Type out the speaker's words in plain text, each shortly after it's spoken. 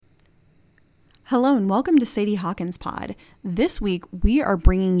Hello and welcome to Sadie Hawkins Pod. This week we are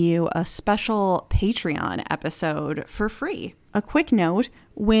bringing you a special Patreon episode for free. A quick note,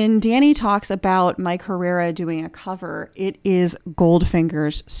 when Danny talks about Mike Herrera doing a cover, it is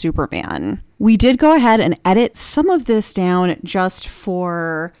Goldfinger's Superman. We did go ahead and edit some of this down just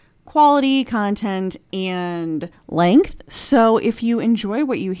for quality, content, and length. So if you enjoy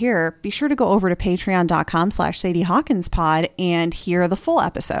what you hear, be sure to go over to patreon.com/SadieHawkinsPod and hear the full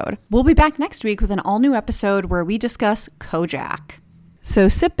episode. We'll be back next week with an all-new episode where we discuss Kojak. So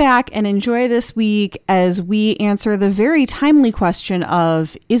sit back and enjoy this week as we answer the very timely question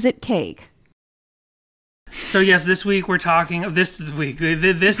of, is it cake? So yes, this episode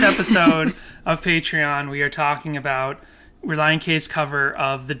of Patreon, we are talking about Relient K's cover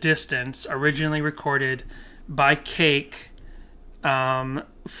of The Distance, originally recorded by Cake I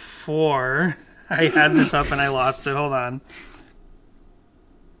had this up and I lost it. Hold on.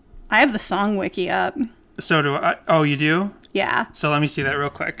 I have the song wiki up. So do I. Oh, you do? Yeah. So let me see that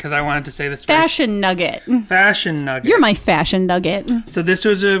real quick, because I wanted to say this. Fashion Nugget. Fashion Nugget. You're my fashion nugget. So this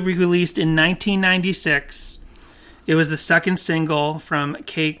was released in 1996. It was the second single from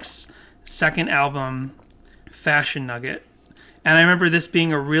Cake's second album, Fashion Nugget. And I remember this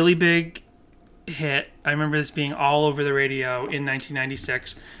being a really big hit. I remember this being all over the radio in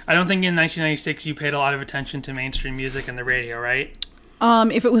 1996. I don't think in 1996 you paid a lot of attention to mainstream music and the radio, right?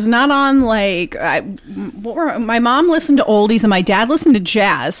 If it was not on, my mom listened to oldies and my dad listened to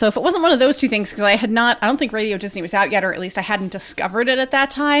jazz. So if it wasn't one of those two things, because I don't think Radio Disney was out yet, or at least I hadn't discovered it at that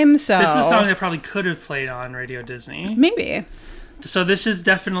time. So this is a song that probably could have played on Radio Disney. Maybe. So this is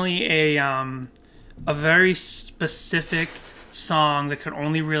definitely a very specific song that could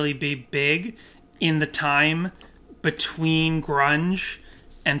only really be big in the time between grunge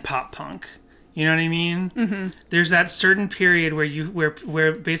and pop punk. You know what I mean? Mm-hmm. There's that certain period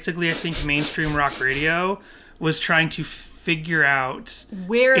where basically I think mainstream rock radio was trying to figure out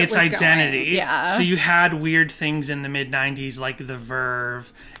where its identity. Going. Yeah. So you had weird things in the mid 90s like the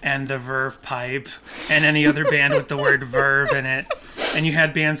Verve and the Verve Pipe and any other band with the word Verve in it. And you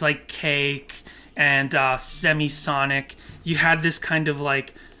had bands like Cake and Semisonic. You had this kind of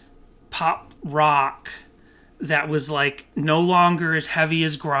like pop rock that was like no longer as heavy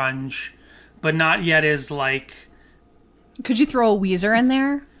as grunge, but not yet as like... Could you throw a Weezer in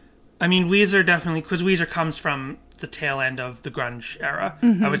there? I mean, Weezer definitely, because Weezer comes from the tail end of the grunge era.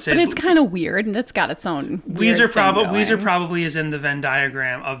 Mm-hmm. I would say, but it's kind of weird, and it's got its own. Weezer probably is in the Venn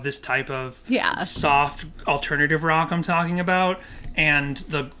diagram of this type of soft alternative rock I'm talking about, and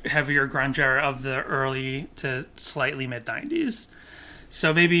the heavier grunge era of the early to slightly mid 90s.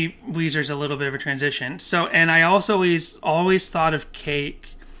 So maybe Weezer's a little bit of a transition. So, and I also always thought of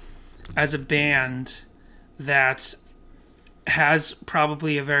Cake as a band that has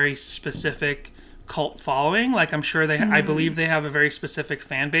probably a very specific cult following. Like I'm sure I believe they have a very specific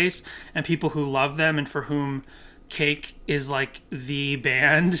fan base and people who love them and for whom Cake is like the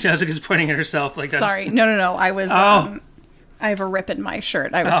band. Jessica's pointing at herself like that. Sorry, no. I was. I have a rip in my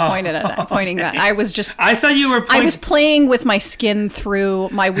shirt. I was pointing that. I thought you were. I was playing with my skin through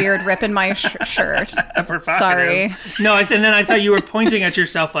my weird rip in my shirt. Sorry. No, and then I thought you were pointing at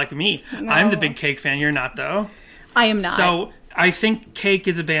yourself like me. No. I'm the big Cake fan. You're not, though. I am not. So I think Cake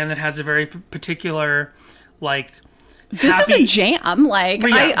is a band that has a very particular, like. This is a jam. Like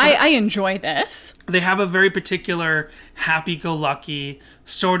I enjoy this. They have a very particular happy-go-lucky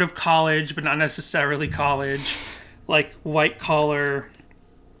sort of college, but not necessarily college. Like white collar,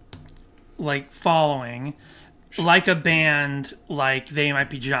 like following, like a band like They Might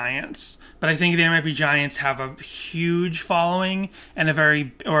Be Giants. But I think They Might Be Giants have a huge following and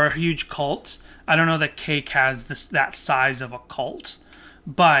a huge cult. I don't know that Cake has that size of a cult,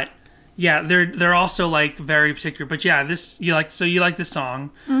 but yeah, they're also like very particular. But yeah, you like this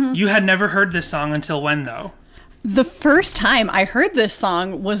song. Mm-hmm. You had never heard this song until when though? The first time I heard this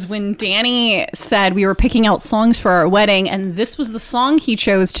song was when Danny said we were picking out songs for our wedding, and this was the song he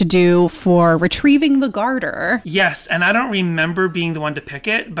chose to do for Retrieving the Garter. Yes, and I don't remember being the one to pick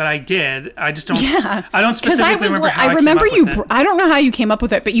it, but I did. I just don't. Yeah, I don't specifically remember how I remember came up with it. I don't know how you came up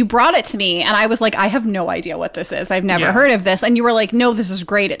with it, but you brought it to me, and I was like, I have no idea what this is. I've never heard of this, and you were like, no, this is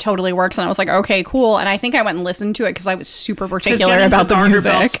great. It totally works, and I was like, okay, cool. And I think I went and listened to it because I was super particular about the music.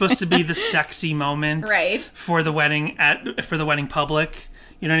 Garter Bell's supposed to be the sexy moment, right? For the wedding public,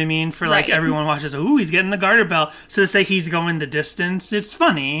 you know what I mean? For like everyone watches, ooh, he's getting the garter bell. So to say he's going the distance, it's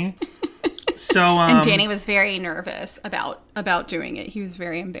funny. So and Danny was very nervous about doing it. He was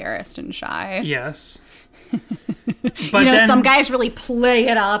very embarrassed and shy. Yes. But then, some guys really play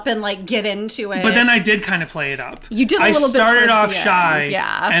it up and like get into it. But then I did kind of play it up. You did a little bit. I started off shy,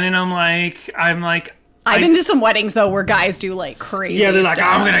 and then I'm like, I've been to some weddings though where guys do like crazy. Yeah, they're like, stuff.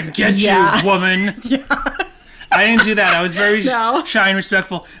 I'm gonna get you, woman. I didn't do that. I was very shy and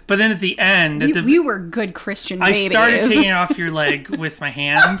respectful. But then at the end, you were good Christian babies. I started taking it off your leg with my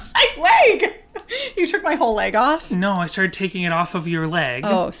hands. My leg. You took my whole leg off? No, I started taking it off of your leg.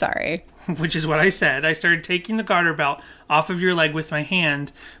 Oh, sorry. Which is what I said. I started taking the garter belt off of your leg with my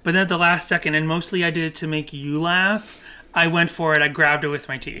hand, but then at the last second, and mostly I did it to make you laugh, I went for it. I grabbed it with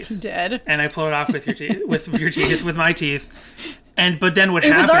my teeth. You did? And I pulled it off with your teeth, with my teeth. But then what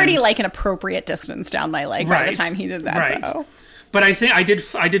happened? It was already like an appropriate distance down my leg by the time he did that, though. But I think I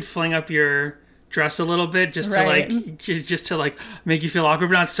did fling up your dress a little bit just to make you feel awkward,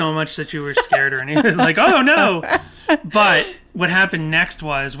 but not so much that you were scared or anything. Like, oh no. But what happened next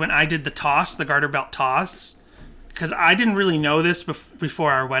was when I did the garter belt toss, because I didn't really know this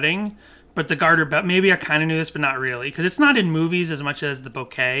before our wedding, but the garter belt, maybe I kind of knew this, but not really, because it's not in movies as much as the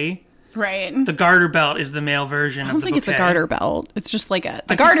bouquet. Right. The garter belt is the male version of the bouquet. I don't think it's a garter belt. It's just like a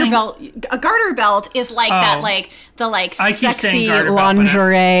garter belt. A garter belt is like that, like the sexy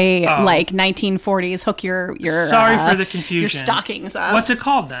lingerie, like 1940s. Hook your sorry for the confusion. Your stockings up. What's it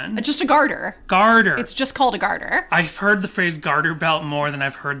called then? Just a garter. Garter. It's just called a garter. I've heard the phrase garter belt more than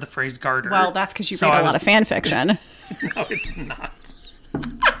I've heard the phrase garter. Well, that's because you read a lot of fan fiction. No, it's not.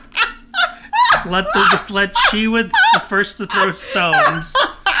 Let she with the first to throw stones.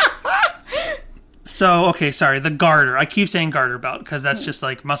 So, okay, sorry, the garter. I keep saying garter belt because that's just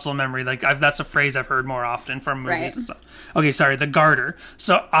like muscle memory. Like that's a phrase I've heard more often from movies and stuff. Okay, sorry, the garter.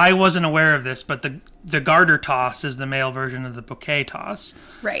 So I wasn't aware of this, but the garter toss is the male version of the bouquet toss.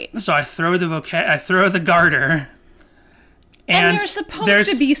 Right. So I throw the garter. And there's supposed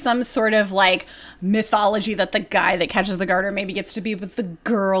to be some sort of like mythology that the guy that catches the garter maybe gets to be with the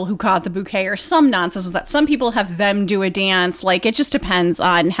girl who caught the bouquet, or some nonsense that some people have them do a dance. Like, it just depends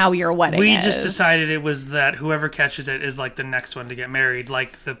on how your wedding is. We just decided it was that whoever catches it is like the next one to get married,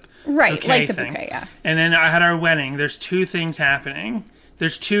 like the bouquet thing. Bouquet, yeah. And then at our wedding, there's two things happening.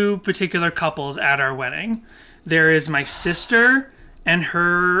 There's two particular couples at our wedding. There is my sister and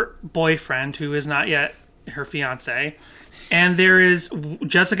her boyfriend, who is not yet her fiance. And there is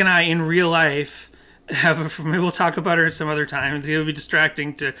Jessica and I in real life maybe we'll talk about her some other time. It's going to be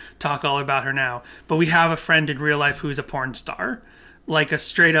distracting to talk all about her now. But we have a friend in real life who's a porn star. Like a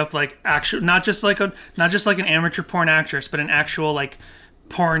straight up like actual, not just like an amateur porn actress, but an actual like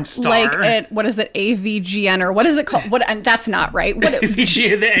porn star. Like what is it, AVGN, or what is it called? And that's not right.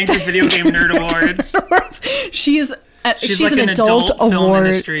 AVGN, the Angry Video Game Nerd Awards. She's like an adult award.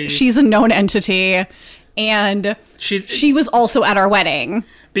 Industry. She's a known entity. And she was also at our wedding.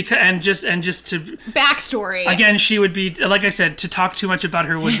 And just to backstory again, she would be, like I said, to talk too much about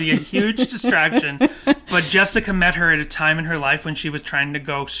her would be a huge distraction. But Jessica met her at a time in her life when she was trying to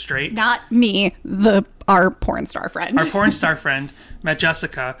go straight. Not me, our porn star friend. Our porn star friend met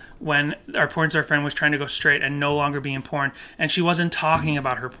Jessica when our porn star friend was trying to go straight and no longer be in porn. And she wasn't talking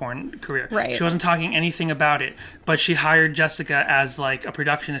about her porn career. Right. She wasn't talking anything about it. But she hired Jessica as like a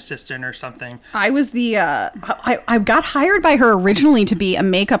production assistant or something. I was I got hired by her originally to be a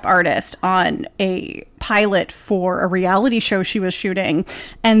makeup artist on a pilot for a reality show she was shooting.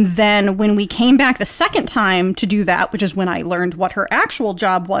 And then when we came back the second time to do that, which is when I learned what her actual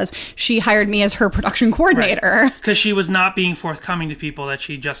job was, she hired me as her production coordinator. Because she was not being forthcoming to people that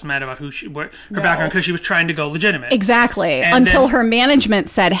she just met about her background, because she was trying to go legitimate. Exactly. Until her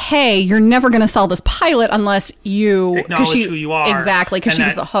management said, hey, you're never going to sell this pilot unless you acknowledge who you are. Exactly, because she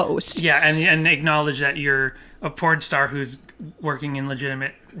was the host. Yeah, and acknowledge that you're a porn star who's working in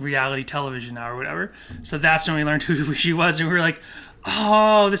legitimate reality television now or whatever. So that's when we learned who she was, and we were like,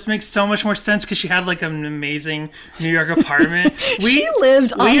 oh, this makes so much more sense, because she had like an amazing New York apartment. She legit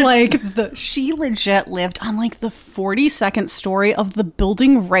lived on like the 42nd story of the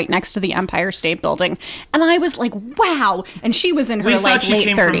building right next to the Empire State Building, and I was like, wow. And she was in her like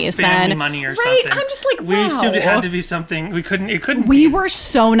late 30s then. Money or something. I'm just like, wow. We assumed it had to be something. It couldn't. We were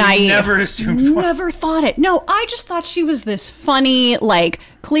so naive. We never assumed. Never thought it. No, I just thought she was this funny, like,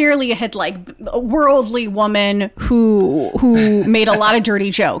 clearly had like a worldly woman who made a lot of dirty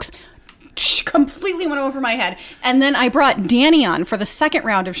jokes. Completely went over my head. And then I brought Danny on for the second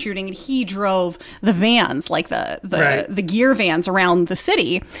round of shooting, and he drove the vans, like the gear vans around the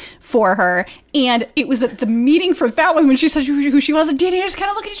city for her. And it was at the meeting for that one when she said who she was, and Danny and I just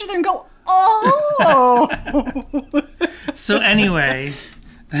kind of look at each other and go, oh. So anyway,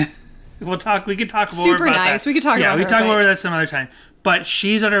 we could talk more super about nice. that. We could talk about we talk more about that some other time. but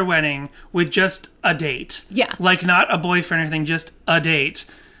she's at her wedding with just a date. Yeah. Like, not a boyfriend or anything, just a date.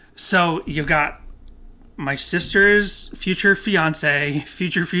 So you've got my sister's future fiance,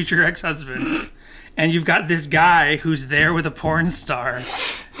 future ex-husband, and you've got this guy who's there with a porn star,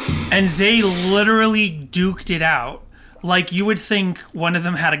 and they literally duked it out. Like, you would think one of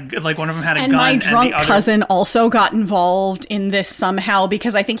them had a gun, and my drunk cousin also got involved in this somehow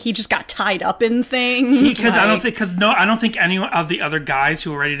because I think he just got tied up in things. Because I don't think any of the other guys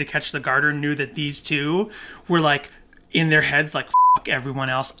who were ready to catch the garter knew that these two were like in their heads like, fuck everyone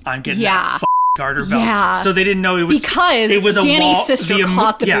else, I'm getting that garter belt. Yeah. So they didn't know it was Danny's sister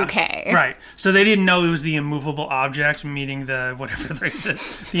caught the bouquet. Right. So they didn't know it was the immovable object meeting the whatever the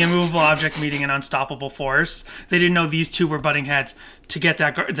is. The immovable object meeting an unstoppable force. They didn't know these two were butting heads to get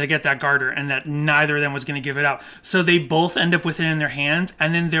that garter, and that neither of them was going to give it up. So they both end up with it in their hands,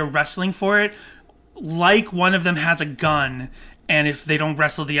 and then they're wrestling for it like one of them has a gun. And if they don't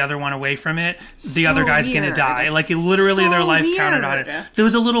wrestle the other one away from it, the other guy's going to die. Like, literally their life counted on it. There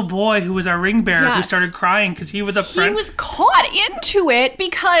was a little boy who was our ring bearer who started crying because he was a friend. He was caught into it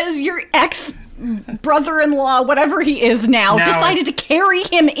because your ex-brother-in-law, whatever he is now decided to carry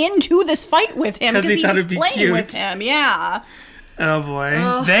him into this fight with him because he was playing with him. Yeah. Oh,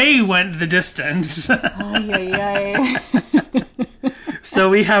 boy. They went the distance. So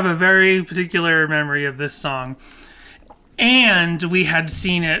we have a very particular memory of this song. And we had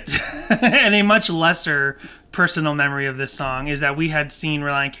seen it, and a much lesser personal memory of this song is that we had seen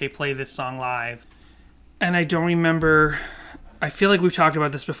Relient K play this song live. And I don't remember, I feel like we've talked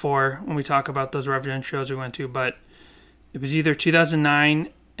about this before when we talk about those Rev Gen shows we went to, but it was either 2009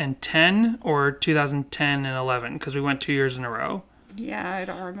 and 10 or 2010 and 11, because we went 2 years in a row. Yeah, I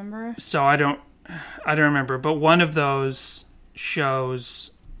don't remember. So I don't remember, but one of those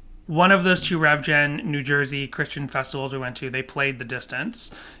shows... One of those two Rev Gen New Jersey Christian festivals we went to, they played The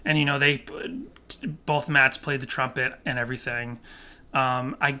Distance. And, both Matts played the trumpet and everything.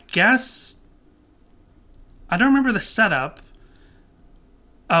 I guess... I don't remember the setup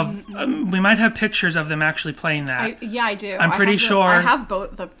of... we might have pictures of them actually playing that. I do. I'm pretty sure... I have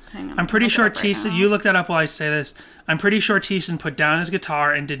both the... Hang on. I'm pretty sure Thiessen... You look that up while I say this. I'm pretty sure Thiessen put down his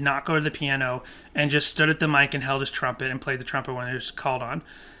guitar and did not go to the piano and just stood at the mic and held his trumpet and played the trumpet when it was called on.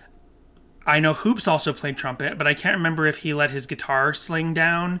 I know Hoops also played trumpet, but I can't remember if he let his guitar sling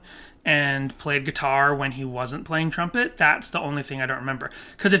down and played guitar when he wasn't playing trumpet. That's the only thing I don't remember.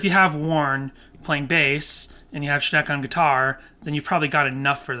 Because if you have Warren playing bass and you have Schneck on guitar, then you probably got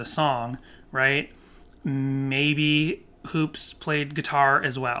enough for the song, right? Maybe Hoops played guitar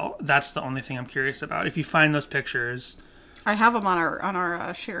as well. That's the only thing I'm curious about. If you find those pictures... I have them on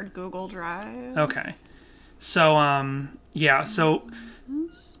our shared Google Drive. Okay. So, so...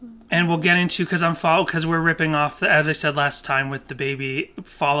 And we'll get into, because we're ripping off, as I said last time with the baby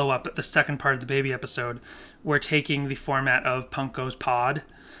follow-up, the second part of the baby episode, we're taking the format of Punk Goes Pod,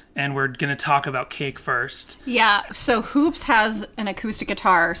 and we're going to talk about Cake first. Yeah, so Hoops has an acoustic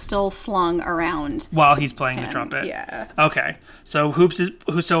guitar still slung around. While he's playing the trumpet. Yeah. Okay, so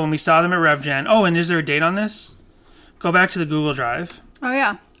so when we saw them at Rev Gen, and is there a date on this? Go back to the Google Drive. Oh,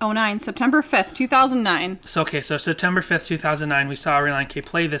 yeah. 09, September 5th, 2009. So September 5th, 2009, we saw Relient K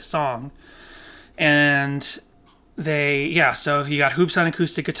play this song. And so you got Hoops on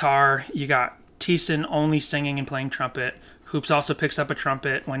acoustic guitar, you got Thiessen only singing and playing trumpet. Hoops also picks up a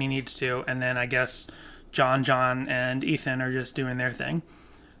trumpet when he needs to, and then I guess John, and Ethan are just doing their thing.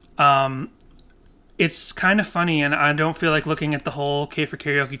 It's kind of funny, and I don't feel like looking at the whole K for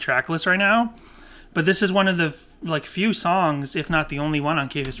Karaoke track list right now, but this is one of the few songs, if not the only one on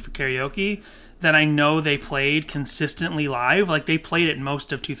K for Karaoke, that I know they played consistently live. Like, they played it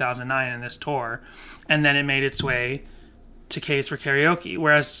most of 2009 in this tour, and then it made its way to K's for Karaoke.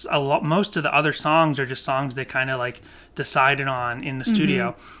 Whereas most of the other songs are just songs they kind of decided on in the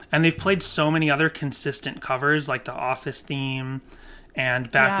studio, and they've played so many other consistent covers, like the Office theme.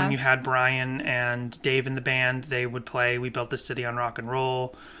 And back when you had Brian and Dave in the band, they would play We Built This City on Rock and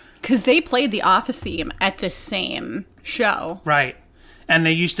Roll. Because they played the Office theme at the same show. Right. And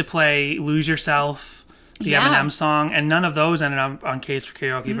they used to play Lose Yourself, the Eminem song, and none of those ended up on K's for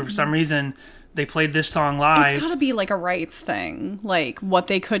Karaoke. Mm-hmm. But for some reason, they played this song live. It's got to be a rights thing. What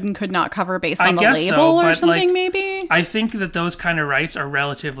they could and could not cover based on the label or something, maybe? I think that those kind of rights are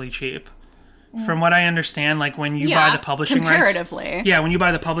relatively cheap. From what I understand, when you buy the publishing rights... comparatively. Yeah, when you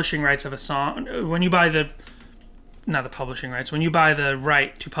buy the publishing rights of a song... When you buy not the publishing rights, when you buy the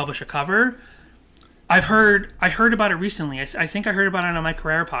right to publish a cover, I heard about it recently. I think I heard about it on my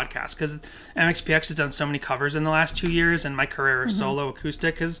Carrera podcast, because MXPX has done so many covers in the last 2 years, and my Carrera solo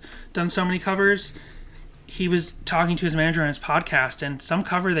acoustic has done so many covers. he was talking to his manager on his podcast, and some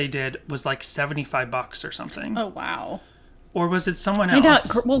cover they did was like $75 or something. Oh, wow. Or was it someone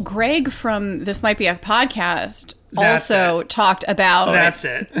else? Well, Greg from This Might Be a Podcast also talked about... That's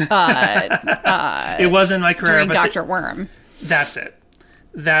it. It wasn't Mike Herrera. During Dr. Worm. That's it.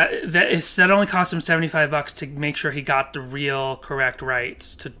 That only cost him $75 to make sure he got the real correct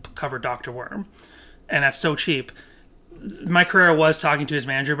rights to cover Dr. Worm. And that's so cheap. Mike Herrera was talking to his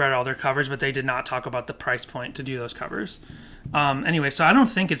manager about all their covers, but they did not talk about the price point to do those covers. Anyway, so I don't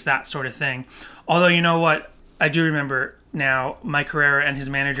think it's that sort of thing. Although, you know what? I do remember now Mike Herrera and his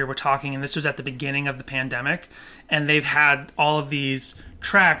manager were talking, and this was at the beginning of the pandemic, and they've had all of these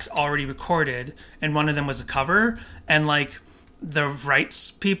tracks already recorded, and one of them was a cover, and like the rights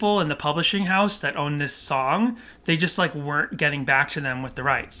people in the publishing house that own this song, they just like weren't getting back to them with the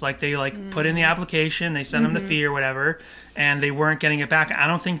rights. Like they put in the application, they sent them the fee or whatever, and they weren't getting it back. I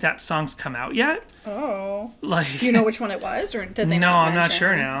don't think that song's come out yet. Oh. Like, do you know which one it was, or did they No, not I'm not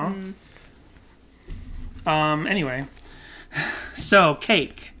sure now. Anyway. So,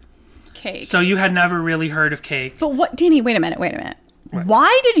 Cake. So you had never really heard of Cake. But what, Danny, wait a minute. What?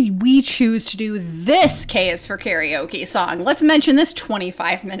 Why did we choose to do this K is for Karaoke song? Let's mention this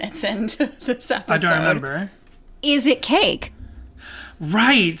 25 minutes into this episode. I don't remember. Is it Cake?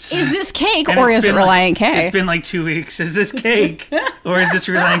 Right. Is this Cake or is it Relient K? It's been like 2 weeks. Is this Cake or is this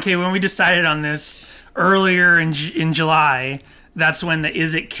Relient K? When we decided on this earlier in July, that's when the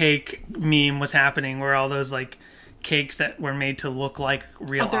Is It Cake meme was happening, where all those like cakes that were made to look like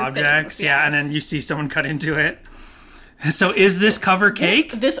real other objects. Things, yeah, yes. And then you see someone cut into it. So is this cover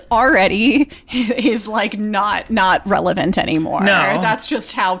Cake? This already is like not relevant anymore. No. That's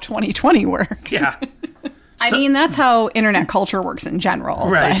just how 2020 works. Yeah. I mean, that's how internet culture works in general.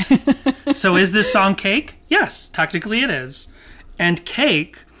 Right. So is this song Cake? Yes, technically it is. And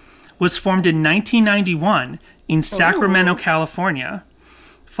Cake was formed in 1991 in Sacramento, California.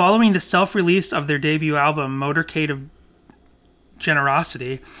 Following the self-release of their debut album, Motorcade of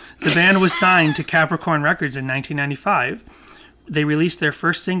Generosity, the band was signed to Capricorn Records in 1995. They released their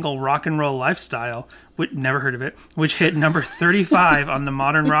first single, Rock and Roll Lifestyle, which, never heard of it, which hit number 35 on the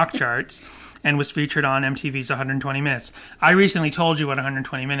modern rock charts and was featured on MTV's 120 Minutes. I recently told you what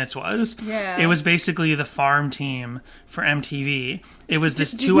 120 Minutes was. Yeah. It was basically the farm team for MTV. It was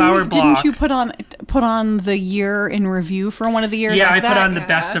this 2-hour block. Didn't you put on the year in review for one of the years? Yeah, I put on the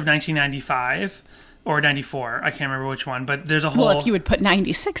best of 1995. Or 94. I can't remember which one, but there's a whole... Well, if you would put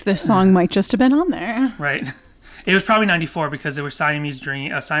 96, this song might just have been on there. Right. It was probably 94 because there was Siamese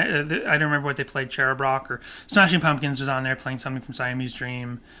Dream. I don't remember what they played. Cherub Rock or Smashing Pumpkins was on there playing something from Siamese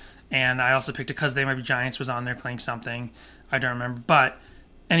Dream. And I also picked it because They Might Be Giants was on there playing something. I don't remember. But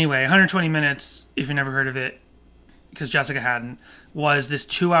anyway, 120 Minutes, if you never heard of it, because Jessica hadn't, was this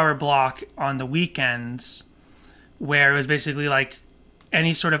 2-hour block on the weekends where it was basically like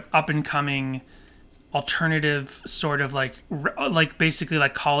any sort of up-and-coming alternative sort of like basically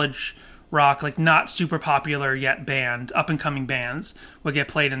like college rock, like not super popular yet band, up and coming bands would get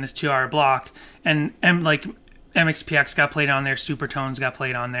played in this 2-hour block, and like MXPX got played on there, Supertones got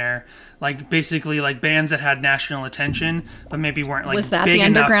played on there, like basically like bands that had national attention but maybe weren't like was that big the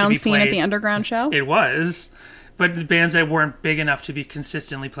underground scene played. At the underground show? It was. But the bands that weren't big enough to be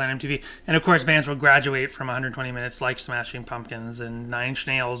consistently played on MTV. And of course, bands would graduate from 120 Minutes, like Smashing Pumpkins, and Nine Inch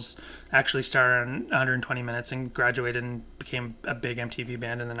Nails actually started on 120 Minutes and graduated and became a big MTV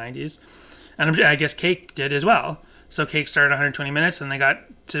band in the 90s. And I guess Cake did as well. So Cake started 120 Minutes, and they got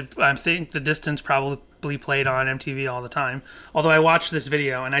to, I think The Distance probably played on MTV all the time. Although I watched this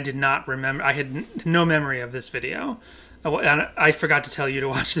video, and I did not remember, I had no memory of this video. And I forgot to tell you to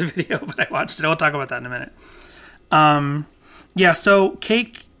watch the video, but I watched it. I'll talk about that in a minute. Yeah, so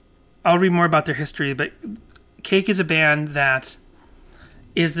Cake, I'll read more about their history, but Cake is a band that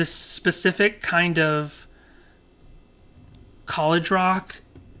is this specific kind of college rock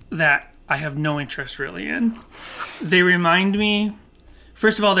that I have no interest really in. They remind me,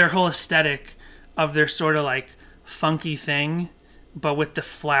 first of all, their whole aesthetic of their sort of like funky thing, but with the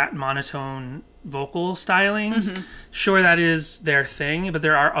flat monotone vocal stylings. Mm-hmm. Sure, that is their thing, but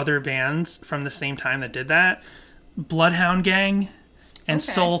there are other bands from the same time that did that. Bloodhound Gang and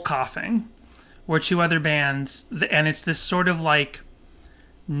Soul Coughing were two other bands, and it's this sort of like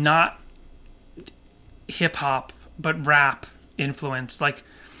not hip hop but rap influence. Like,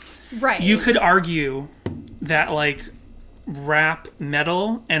 right, you could argue that like rap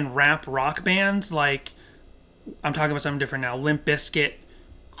metal and rap rock bands, like I'm talking about something different now, Limp Bizkit,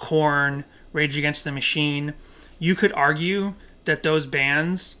 Korn, Rage Against the Machine, you could argue that those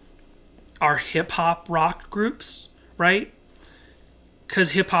bands are hip-hop rock groups, right?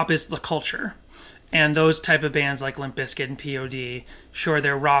 Because hip-hop is the culture. And those type of bands like Limp Bizkit and POD, sure,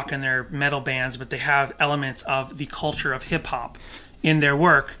 they're rock and they're metal bands, but they have elements of the culture of hip-hop in their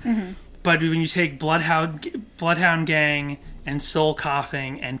work. Mm-hmm. But when you take Bloodhound Gang and Soul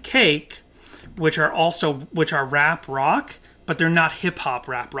Coughing and Cake, which are rap rock, but they're not hip-hop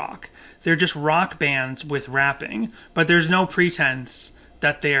rap rock. They're just rock bands with rapping, but there's no pretense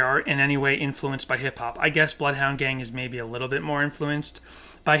that they are in any way influenced by hip-hop. I guess Bloodhound Gang is maybe a little bit more influenced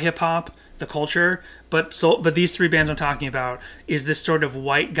by hip-hop, the culture, but these three bands I'm talking about is this sort of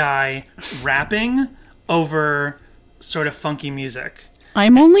white guy rapping over sort of funky music.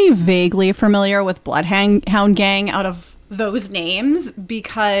 I'm only vaguely familiar with Bloodhound Gang out of those names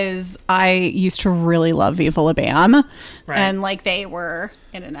because I used to really love Viva La Bam, right. And like they were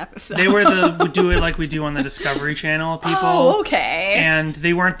in an episode. They were we do it like we do on the Discovery Channel people. Oh, okay. And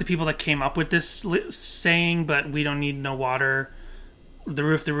they weren't the people that came up with this saying, but we don't need no water. The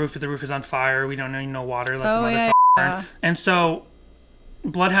roof is on fire. We don't need no water. Let the motherfucker burn. And so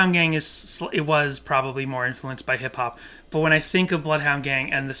Bloodhound Gang was probably more influenced by hip hop. But when I think of Bloodhound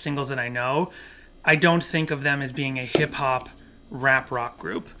Gang and the singles that I know, I don't think of them as being a hip-hop rap rock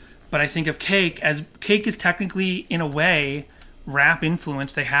group. But I think of Cake as Cake is technically, in a way, rap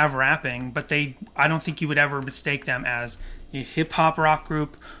influenced. They have rapping, but I don't think you would ever mistake them as a hip-hop rock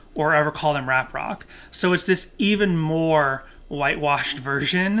group or ever call them rap rock. So it's this even more whitewashed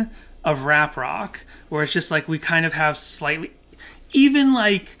version of rap rock, where it's just like we kind of have slightly... Even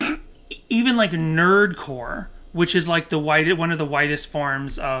like nerdcore, which is like one of the whitest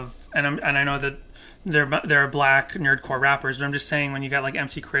forms of... And I know that there are black nerdcore rappers, but I'm just saying when you got like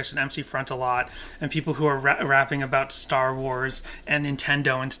MC Chris and MC Front-A-Lot and people who are rapping about Star Wars and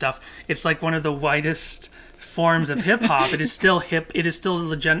Nintendo and stuff, it's like one of the whitest forms of hip hop. It is still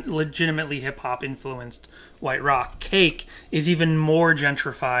legitimately hip hop influenced white rock. Cake is even more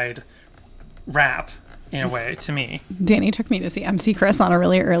gentrified rap in a way to me. Danny took me to see MC Chris on a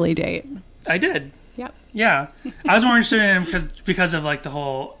really early date. I did. Yep. Yeah, I was more interested in him because of like the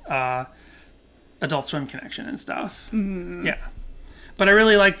whole Adult Swim connection and stuff. Mm-hmm. Yeah, but I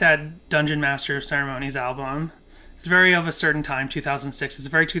really like that Dungeon Master of Ceremonies album. It's very of a certain time, 2006. It's a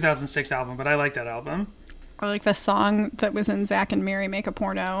very 2006 album, but I like that album. I like the song that was in Zack and Miri Make a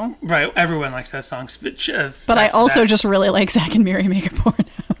Porno. Right, everyone likes that song. But I also just really like Zack and Miri Make a Porno.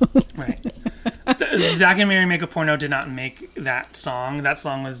 Right. Zack and Miri Make a Porno did not make that song. That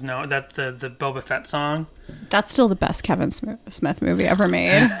song was the Boba Fett song. That's still the best Kevin Smith movie ever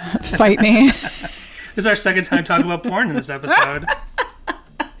made. Fight me. This is our second time talking about porn in this episode.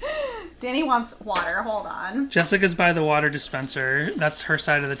 Danny wants water. Hold on. Jessica's by the water dispenser. That's her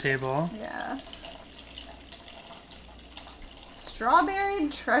side of the table. Yeah. Strawberry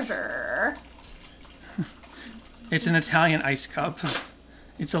Treasure. It's an Italian ice cup.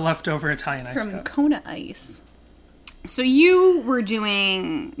 It's a leftover Italian ice cup. From Kona Ice. So you were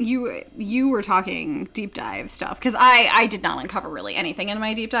doing, you were talking deep dive stuff, because I did not uncover really anything in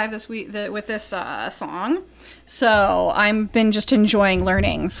my deep dive this week with this song. So I've been just enjoying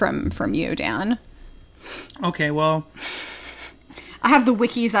learning from you, Dan. Okay, well, I have the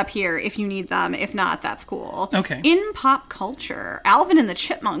wikis up here if you need them. If not, that's cool. Okay. In pop culture, Alvin and the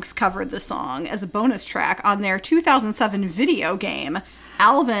Chipmunks covered the song as a bonus track on their 2007 video game,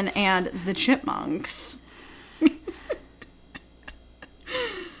 Alvin and the Chipmunks.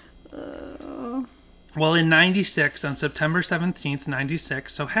 Well, in 96, on September 17th,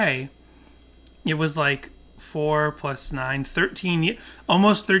 96, so hey, it was like 4 + 9, 13,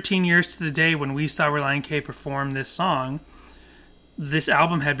 almost 13 years to the day when we saw Relient K perform this song. This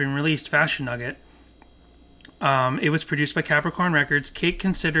album had been released, Fashion Nugget. It was produced by Capricorn Records. Cake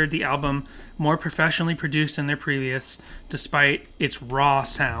considered the album more professionally produced than their previous, despite its raw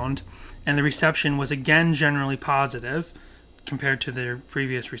sound, and the reception was again generally positive compared to their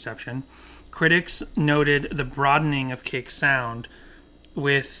previous reception. Critics noted the broadening of Cake's sound,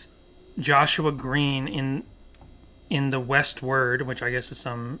 with Joshua Green in the Westword, which I guess is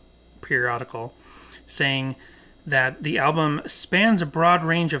some periodical, saying that the album spans a broad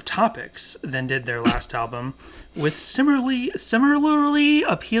range of topics than did their last album, with similarly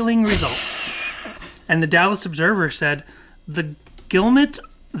appealing results. And the Dallas Observer said, the gimlet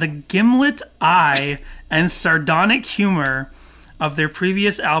eye and sardonic humor of their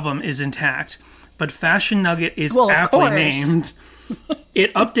previous album is intact, but Fashion Nugget is aptly named.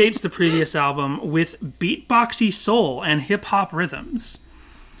 It updates the previous album with beatboxy soul and hip-hop rhythms.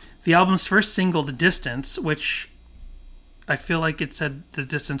 The album's first single, The Distance, which I feel like it said The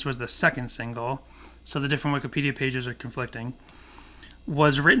Distance was the second single, so the different Wikipedia pages are conflicting,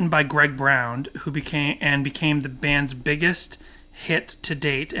 was written by Greg Brown, who became the band's biggest hit to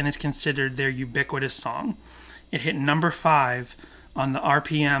date and is considered their ubiquitous song. It hit number 5 on the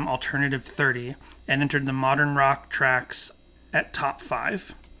RPM Alternative 30 and entered the modern rock tracks at top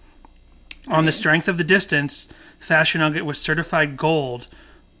 5. Nice. On the strength of The Distance, Fashion Nugget was certified gold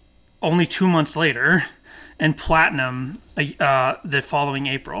only 2 months later and platinum the following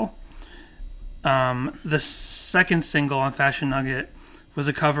April. The second single on Fashion Nugget was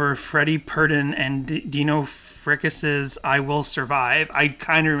a cover of Freddie Purdon and Dino Fricas's I Will Survive. I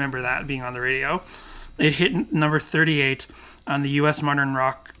kind of remember that being on the radio. It hit number 38 on the U.S. Modern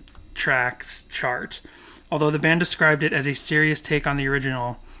Rock Tracks chart. Although the band described it as a serious take on the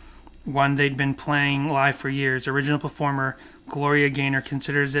original, one they'd been playing live for years, original performer Gloria Gaynor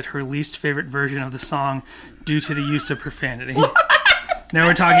considers it her least favorite version of the song due to the use of profanity. Now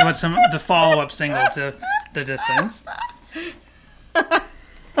we're talking about the follow-up single to The Distance.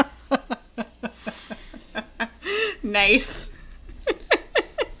 Nice.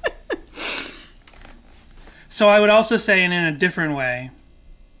 So I would also say, and in a different way,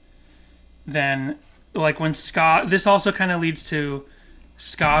 than like when ska. This also kind of leads to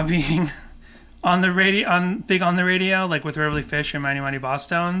ska being on the radio, big on the radio, like with Beverly Fish and Mighty Mighty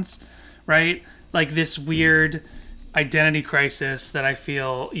Bosstones, right? Like this weird identity crisis that I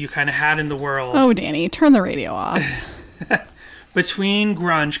feel you kind of had in the world. Oh, Danny, turn the radio off. Between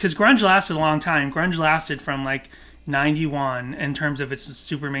grunge, because grunge lasted a long time. Grunge lasted from like 91 in terms of its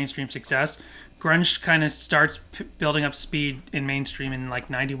super mainstream success. Grunge kind of starts building up speed in mainstream in like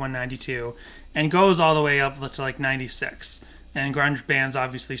 91, 92 and goes all the way up to like 96. And grunge bands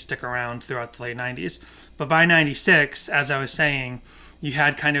obviously stick around throughout the late 90s. But by 96, as I was saying, you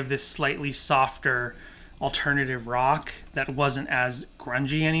had kind of this slightly softer alternative rock that wasn't as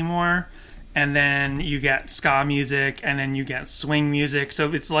grungy anymore. And then you get ska music, and then you get swing music.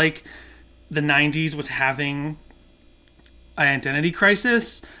 So it's like the 90s was having an identity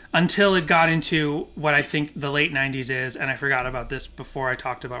crisis until it got into what I think the late 90s is, and I forgot about this before I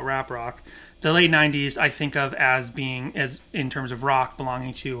talked about rap rock. The late 90s I think of as being, as in terms of rock,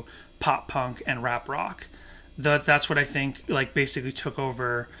 belonging to pop punk and rap rock. That's what I think like basically took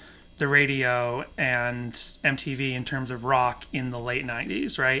over the radio and MTV in terms of rock in the late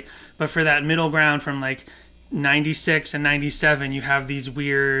 90s, right? But for that middle ground from like 96 and 97, you have these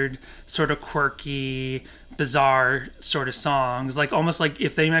weird sort of quirky, bizarre sort of songs, like almost like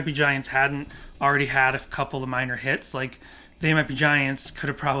if They Might Be Giants hadn't already had a couple of minor hits, like They Might Be Giants could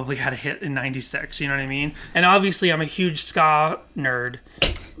have probably had a hit in 96, you know what I mean? And obviously I'm a huge ska nerd,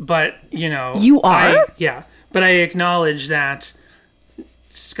 but you know... You are? But I acknowledge that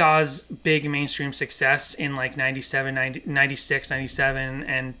ska's big mainstream success in like 97, 96, 97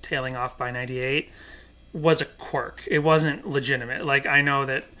 and tailing off by 98 was a quirk. It wasn't legitimate. Like I know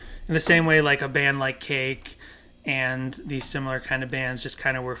that in the same way like a band like Cake and these similar kind of bands just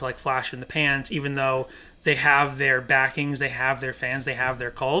kind of were like flash in the pans, even though they have their backings, they have their fans, they have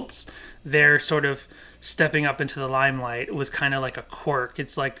their cults, they're sort of stepping up into the limelight was kind of like a quirk.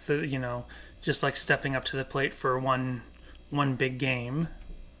 It's like the, you know, just like stepping up to the plate for one big game.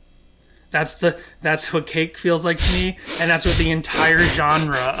 That's what Cake feels like to me, and that's what the entire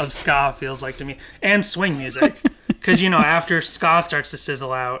genre of ska feels like to me, and swing music. Because, you know, after ska starts to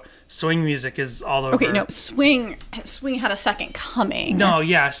sizzle out, swing music is all over. Okay, no, swing had a second coming. No,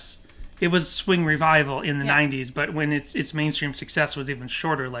 yes. It was swing revival in the 90s, but when its mainstream success was even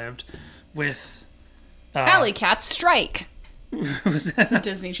shorter-lived with... Alley Cats Strike. It's a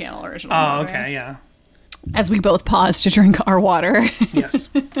Disney Channel original. Oh, okay, yeah. As we both pause to drink our water. Yes.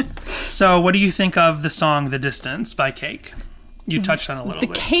 So, what do you think of the song "The Distance" by Cake? You touched on it a little bit.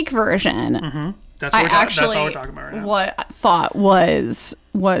 The Cake version. Mm-hmm. That's all we're talking about right now. What I thought was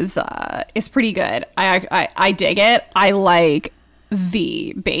is pretty good. I dig it. I like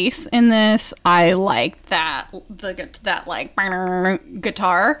the bass in this. I like that like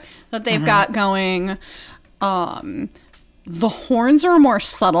guitar that they've got going. The horns are more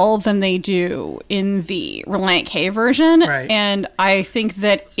subtle than they do in the Relient K version, right. And I think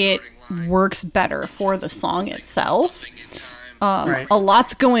that it works better for the song itself. Right. A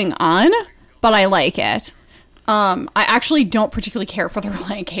lot's going on, but I like it. I actually don't particularly care for the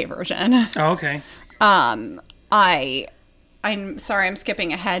Relient K version. Oh, okay. I'm sorry, I'm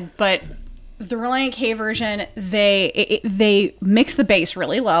skipping ahead, but the Relient K version, they mix the bass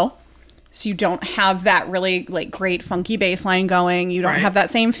really low. So you don't have that really like great funky bass line going. You don't have that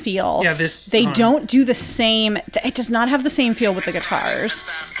same feel. Yeah, they don't do the same. It does not have the same feel with the guitars.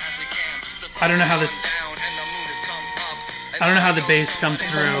 I don't know how this. I don't know how the bass comes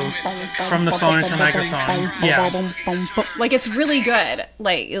through from the phone into the microphone. Yeah. Like, it's really good.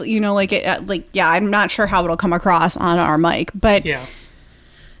 Like, you know, like, I'm not sure how it'll come across on our mic, but yeah.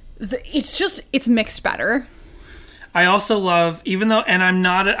 It's mixed better. I also love, even though, and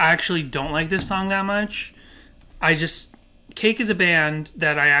I actually don't like this song that much. Cake is a band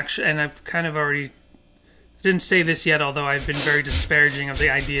that and I've kind of already, didn't say this yet, although I've been very disparaging of the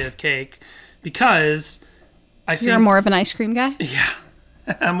idea of Cake, because I think... You're more of an ice cream guy? Yeah.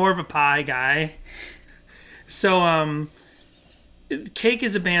 I'm more of a pie guy. So, Cake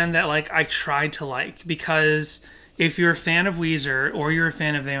is a band that, like, I tried to like, because if you're a fan of Weezer or you're a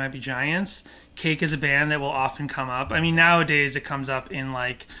fan of They Might Be Giants, Cake is a band that will often come up. I mean, nowadays it comes up in,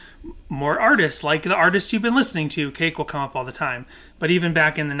 like, more artists, like the artists you've been listening to. Cake will come up all the time. But even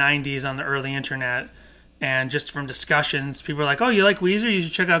back in the 90s on the early internet, and just from discussions, people are like, oh, you like Weezer? You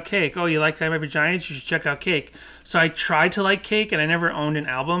should check out Cake. Oh, you like They Might Be Giants? You should check out Cake. So I tried to like Cake, and I never owned an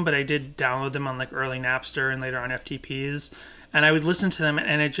album, but I did download them on, like, early Napster and later on FTPs. And I would listen to them,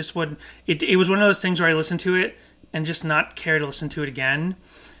 and it just wouldn't... It was one of those things where I listened to it and just not care to listen to it again.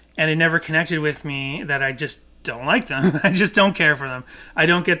 And it never connected with me that I just don't like them. I just don't care for them. I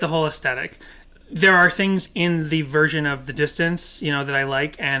don't get the whole aesthetic. There are things in the version of The Distance, you know, that I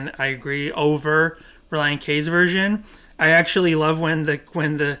like, and I agree over Relient K's version. I actually love when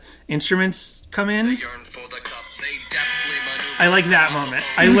the instruments come in. I like that moment.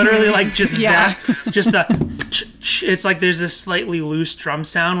 I literally like just that. Just the... It's like there's this slightly loose drum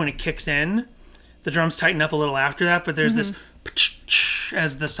sound when it kicks in. The drums tighten up a little after that, but there's this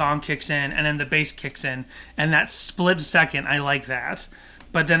as the song kicks in, and then the bass kicks in, and that split second, I like that.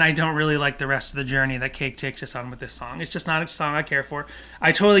 But then I don't really like the rest of the journey that Cake takes us on with this song. It's just not a song I care for.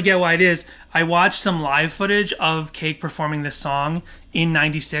 I totally get why it is. I watched some live footage of Cake performing this song in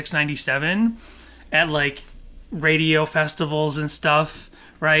 96, 97 at, like, radio festivals and stuff,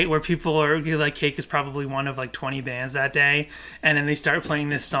 right? Where people are like, Cake is probably one of, like, 20 bands that day. And then they start playing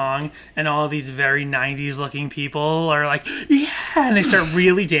this song, and all of these very 90s looking people are like, yeah! And they start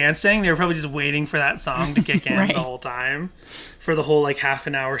really dancing. They were probably just waiting for that song to kick in right. The whole time. For the whole, like, half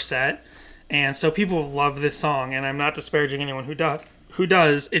an hour set. And so people love this song, and I'm not disparaging anyone who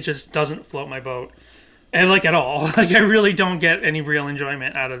does. It just doesn't float my boat. And, like, at all. Like, I really don't get any real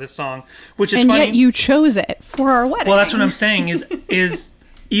enjoyment out of this song, which is funny. And yet you chose it for our wedding. Well, that's what I'm saying is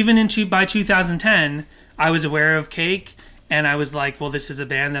even by 2010, I was aware of Cake, and I was like, well, this is a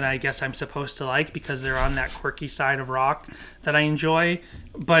band that I guess I'm supposed to like because they're on that quirky side of rock that I enjoy.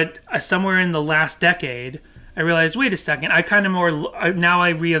 But somewhere in the last decade, I realized, wait a second, I kind of now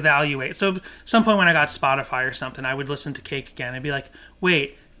I reevaluate. So at some point when I got Spotify or something, I would listen to Cake again and be like,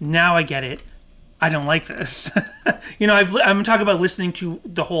 wait, now I get it. I don't like this. You know, I'm talking about listening to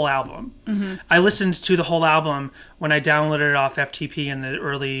the whole album. Mm-hmm. I listened to the whole album when I downloaded it off FTP in the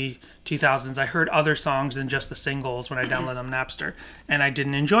early 2000s. I heard other songs than just the singles when I downloaded them on Napster, and I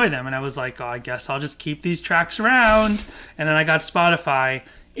didn't enjoy them. And I was like, oh, I guess I'll just keep these tracks around. And then I got Spotify,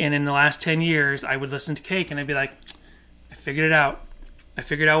 and in the last 10 years, I would listen to Cake, and I'd be like, I figured it out. I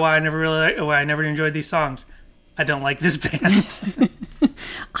figured out why I never enjoyed these songs. I don't like this band.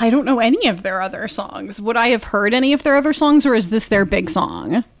 I don't know any of their other songs. Would I have heard any of their other songs, or is this their big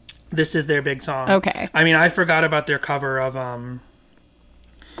song? This is their big song. Okay. I mean, I forgot about their cover of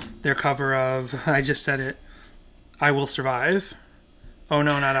I just said it, I Will Survive. Oh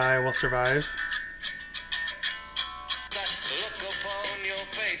no, not I Will Survive.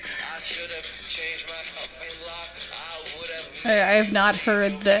 I have not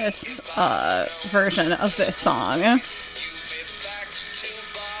heard this version of this song.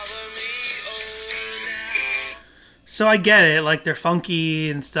 So I get it, like, they're funky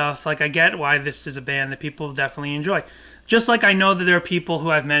and stuff. Like, I get why this is a band that people definitely enjoy. Just like I know that there are people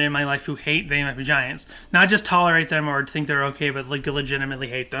who I've met in my life who hate They Might Be Giants. Not just tolerate them or think they're okay, but, like, legitimately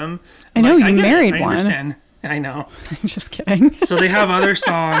hate them. I know, you married one. I understand. I know. I'm just kidding. So they have other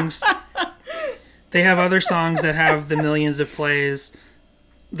songs. They have other songs that have the millions of plays.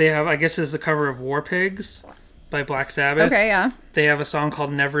 They have, I guess, is the cover of War Pigs by Black Sabbath. Okay, yeah. They have a song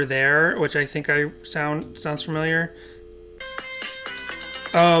called Never There, which I think sounds familiar.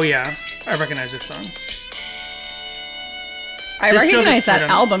 Oh, yeah. I recognize this song. I recognize that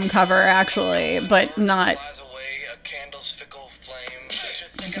album cover, actually, but not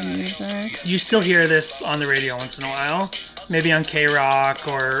the music. You still hear this on the radio once in a while. Maybe on K-Rock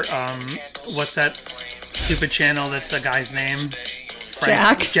or, what's that stupid channel that's the guy's name?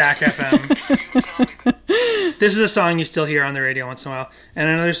 Jack FM. This is a song you still hear on the radio once in a while. And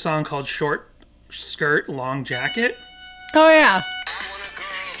another song called Short Skirt, Long Jacket. Oh, yeah.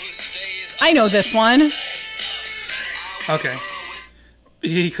 I know this one. Okay.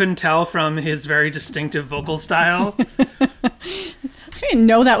 He couldn't tell from his very distinctive vocal style. I didn't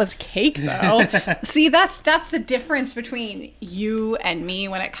know that was Cake, though. See, that's the difference between you and me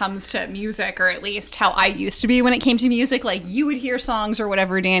when it comes to music, or at least how I used to be when it came to music. Like, you would hear songs or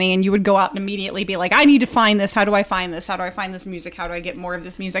whatever, Danny, and you would go out and immediately be like, I need to find this. How do I find this? How do I find this music? How do I get more of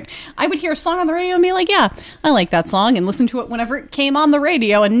this music? I would hear a song on the radio and be like, yeah, I like that song, and listen to it whenever it came on the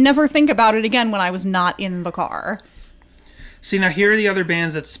radio and never think about it again when I was not in the car. See, now here are the other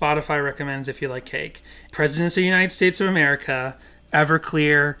bands that Spotify recommends if you like Cake. Presidents of the United States of America,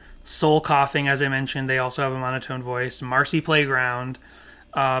 Everclear, Soul Coughing, as I mentioned, they also have a monotone voice, Marcy Playground,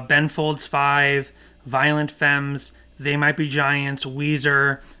 Ben Folds 5, Violent Femmes, They Might Be Giants,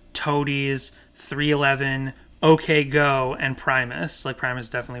 Weezer, Toadies, 311, OK Go, and Primus. Like, Primus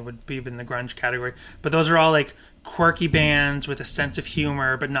definitely would be in the grunge category. But those are all, like, quirky bands with a sense of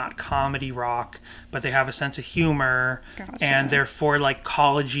humor, but not comedy rock, but they have a sense of humor. Gotcha. And they're for like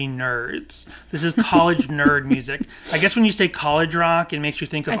college-y nerds. This is college nerd music. I guess when you say college rock, it makes you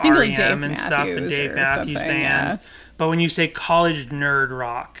think of R.E.M. like and stuff, and Dave Matthews Band. Yeah. But when you say college nerd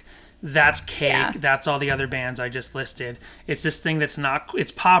rock, that's Cake. Yeah. That's all the other bands I just listed. It's this thing that's not,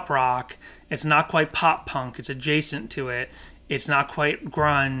 it's pop rock. It's not quite pop punk. It's adjacent to it. It's not quite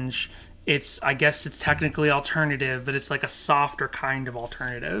grunge. I guess it's technically alternative, but it's like a softer kind of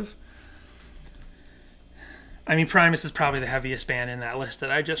alternative. I mean, Primus is probably the heaviest band in that list that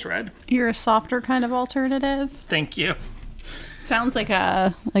I just read. You're a softer kind of alternative? Thank you. Sounds like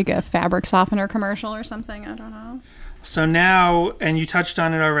a fabric softener commercial or something. I don't know. So now, and you touched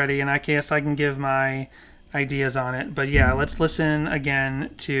on it already, and I guess I can give my ideas on it. But yeah, let's listen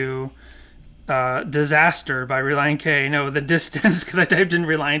again to Disaster by Relient K. No, The Distance, because I typed in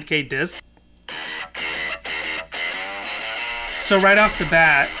Relient K disc. So right off the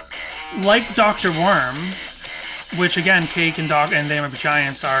bat, like Dr. Worm, which again, Cake and They Might Be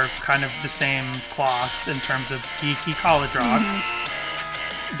Giants are kind of the same cloth in terms of geeky college rock.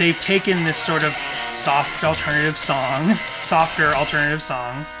 Mm-hmm. They've taken this sort of softer alternative song.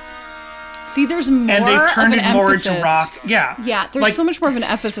 See, there's more and they've turned it more emphasis. into rock. Yeah. Yeah, there's like, so much more of an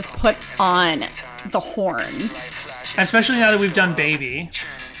emphasis put on the horns. Especially now that we've done Baby.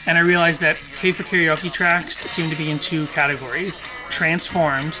 And I realized that K for Karaoke tracks seem to be in two categories.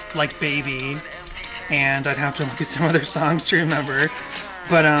 Transformed, like Baby. And I'd have to look at some other songs to remember.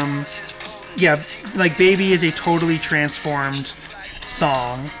 But, yeah, like Baby is a totally transformed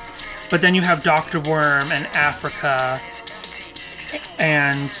song. But then you have Dr. Worm and Africa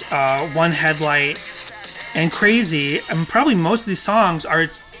and One Headlight and Crazy. And probably most of these songs are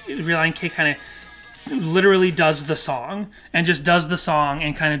Relient K kind of literally does the song and just does the song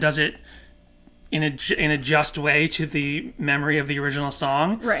and kind of does it in a just way to the memory of the original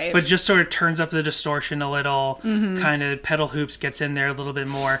song, right? But just sort of turns up the distortion a little, kind of pedal hoops gets in there a little bit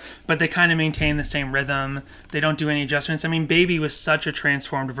more, but they kind of maintain the same rhythm. They don't do any adjustments. I mean, Baby was such a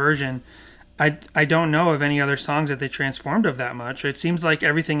transformed version. I don't know of any other songs that they transformed of that much. It seems like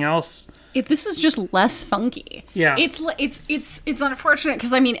everything else. This is just less funky. Yeah, it's unfortunate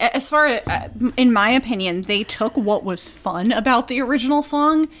because I mean, as far as in my opinion, they took what was fun about the original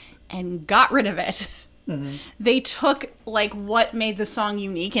song and got rid of it. Mm-hmm. They took like what made the song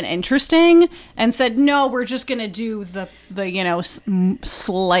unique and interesting and said, no, we're just gonna do the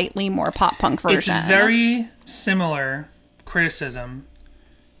slightly more pop punk version. It's very similar criticism,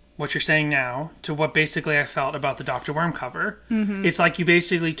 what you're saying now, to what basically I felt about the Dr. Worm cover. Mm-hmm. It's like you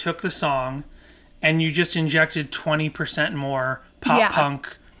basically took the song and you just injected 20% more pop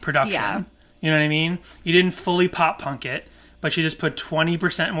punk production. Yeah. You know what I mean? You didn't fully pop punk it, but you just put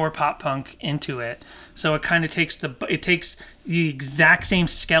 20% more pop punk into it. So it kind of takes the exact same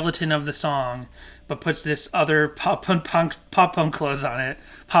skeleton of the song, but puts this other pop punk clothes on it,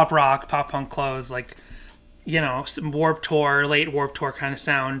 pop rock, pop punk clothes, like, some Warped Tour, late Warped Tour kind of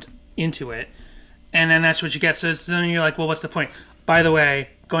sound into it. And then that's what you get. So then you're like, well, what's the point? By the way,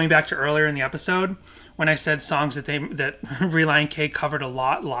 going back to earlier in the episode, when I said songs that Relient K covered a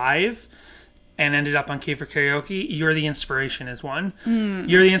lot live and ended up on K for Karaoke, You're the Inspiration is one.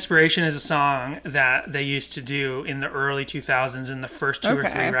 You're the Inspiration is a song that they used to do in the early 2000s in the first two or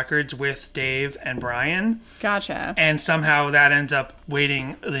three records with Dave and Brian. Gotcha. And somehow that ends up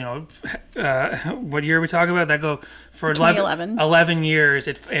waiting, what year are we talking about? That go for 11 years,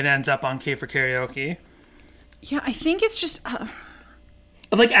 it ends up on K for Karaoke. Yeah, I think it's just...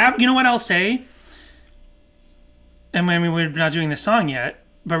 you know what I'll say? And I mean, we're not doing this song yet,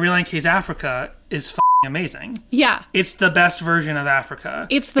 but Relient K's Africa is amazing. Yeah. It's the best version of Africa.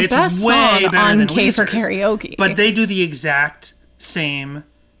 It's the best song on K for Karaoke. But they do the exact same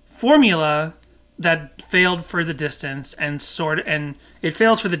formula that failed for the distance and it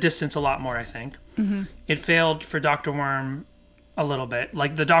fails for the distance a lot more, I think. Mm-hmm. It failed for Dr. Worm a little bit.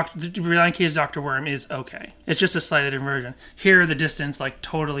 Like the Relient K's Dr. Worm is okay. It's just a slightly different version. Here, the distance like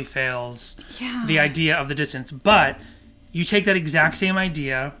totally fails the idea of the distance. But you take that exact same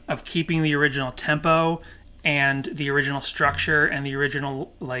idea of keeping the original tempo and the original structure and the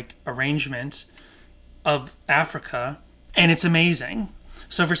original like arrangement of Africa, and it's amazing.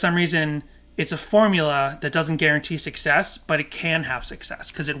 So for some reason, it's a formula that doesn't guarantee success, but it can have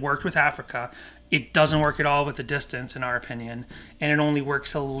success because it worked with Africa. It doesn't work at all with the distance, in our opinion, and it only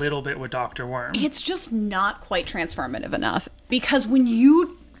works a little bit with Dr. Worm. It's just not quite transformative enough, because when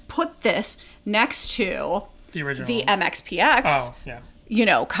you put this next to the original, the MXPX, you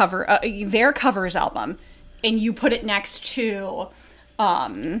know, cover their covers album, and you put it next to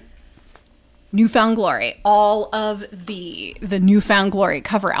New Found Glory, all of the New Found Glory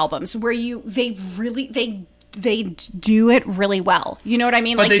cover albums, where they do it really well. You know what I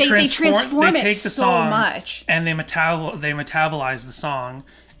mean? But like they transform they take it the so song much, and they metabolize the song,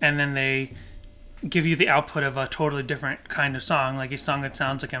 and then they give you the output of a totally different kind of song, like a song that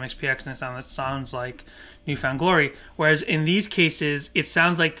sounds like MXPX and a song that sounds like New Found Glory. Whereas in these cases, it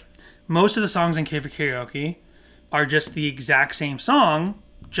sounds like most of the songs in K for Karaoke are just the exact same song,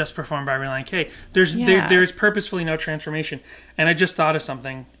 just performed by Relient K. There's purposefully no transformation. And I just thought of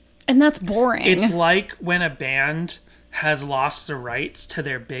something. And that's boring. It's like when a band has lost the rights to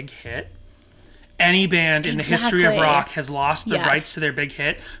their big hit. Any band in the history of rock has lost the rights to their big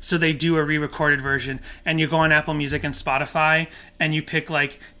hit, so they do a re-recorded version. And you go on Apple Music and Spotify, and you pick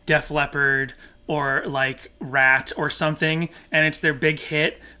like Def Leppard or like Rat or something, and it's their big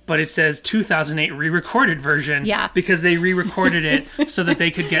hit, but it says 2008 re-recorded version. Yeah. Because they re-recorded it so that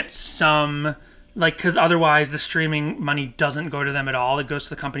they could get some... Like, because otherwise the streaming money doesn't go to them at all. It goes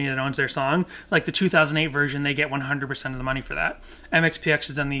to the company that owns their song. Like the 2008 version, they get 100% of the money for that. MXPX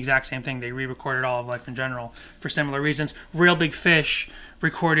has done the exact same thing. They re-recorded all of Life in General for similar reasons. Real Big Fish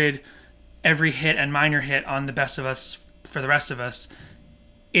recorded every hit and minor hit on The Best of Us for the Rest of Us.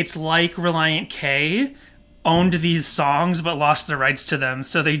 It's like Relient K owned these songs but lost the rights to them,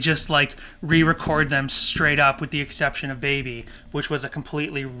 so they just like re-record them straight up, with the exception of Baby, which was a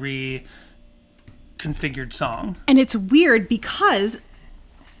completely configured song. And it's weird because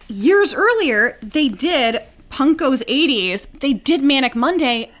years earlier they did Punko's 80s, they did Manic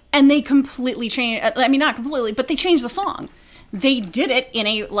Monday, and they completely changed, I mean not completely, but they changed the song. They did it in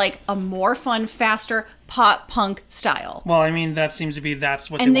a more fun, faster pop punk style. Well, I mean that's what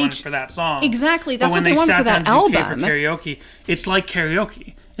they wanted for that song. Exactly, that's what they wanted for that album. For karaoke, it's like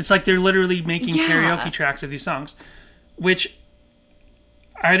karaoke. It's like they're literally making karaoke tracks of these songs, which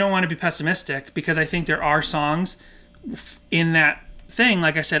I don't want to be pessimistic, because I think there are songs in that thing,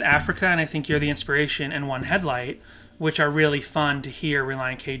 like I said, Africa, and I think You're the Inspiration and One Headlight, which are really fun to hear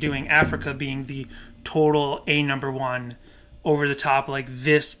Relient K doing. Africa being the total number one, over the top, like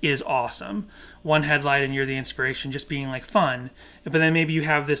this is awesome. One Headlight and You're the Inspiration just being like fun. But then maybe you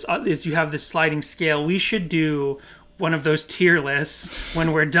have this sliding scale. We should do one of those tier lists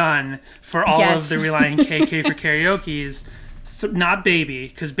when we're done for all of the Relient K for Karaoke's. Not Baby,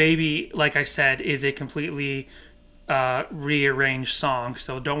 because Baby, like I said, is a completely rearranged song,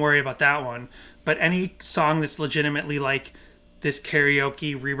 so don't worry about that one. But any song that's legitimately like this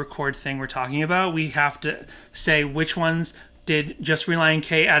karaoke re-record thing we're talking about, we have to say which ones did just Relient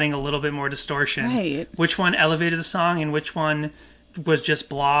K adding a little bit more distortion. Right. Which one elevated the song and which one was just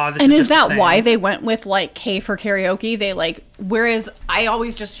blah. And is that why they went with like K for Karaoke? They like, whereas I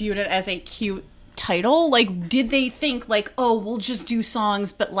always just viewed it as a cute title. Like, did they think like, oh, we'll just do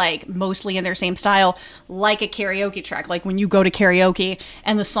songs but like mostly in their same style, like a karaoke track, like when you go to karaoke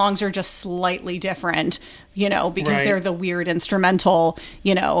and the songs are just slightly different, you know, because they're the weird instrumental,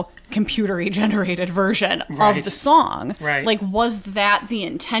 you know, computer generated version of the song. Like, was that the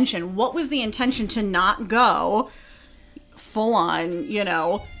intention? What was the intention to not go full on, you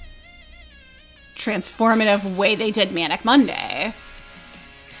know, transformative way they did Manic Monday?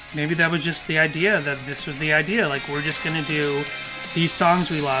 Maybe that was just the idea, that this was the idea. Like, we're just going to do these songs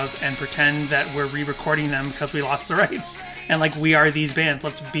we love and pretend that we're re-recording them because we lost the rights. And, like, we are these bands.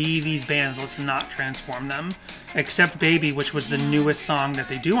 Let's be these bands. Let's not transform them. Except Baby, which was the newest song that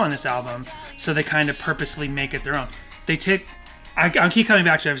they do on this album. So they kind of purposely make it their own. They take... I keep coming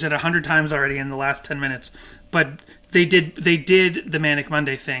back to it. I've said it 100 times already in the last 10 minutes. But they did the Manic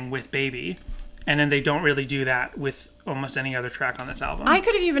Monday thing with Baby. And then they don't really do that with almost any other track on this album. I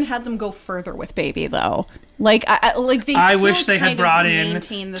could have even had them go further with Baby, though. Like, I wish they had brought in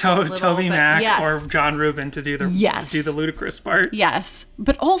Toby Mac or John Rubin to do the Ludacris part. Yes.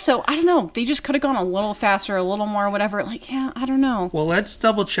 But also, I don't know, they just could have gone a little faster, a little more, whatever. Like, yeah, I don't know. Well, let's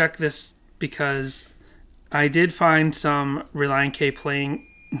double check this because I did find some Relient K playing.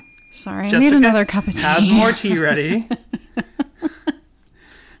 Sorry, I need another cup of tea. Has more tea ready.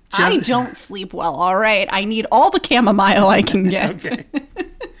 I don't sleep well, all right? I need all the chamomile I can get. Okay.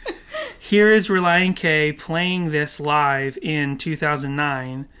 Here is Relient K playing this live in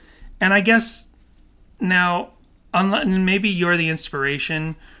 2009. And I guess now, maybe You're the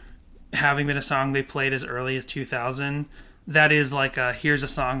Inspiration, having been a song they played as early as 2000, that is like here's a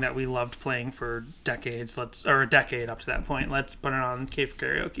song that we loved playing for decades, or a decade up to that point. Let's put it on K for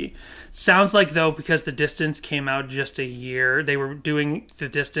Karaoke. Sounds like, though, because The Distance came out just a year, they were doing The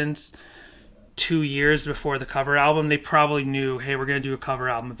Distance 2 years before the cover album. They probably knew, hey, we're going to do a cover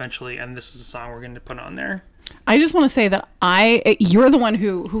album eventually, and this is a song we're going to put on there. I just want to say that you're the one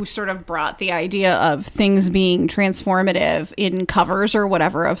who sort of brought the idea of things being transformative in covers or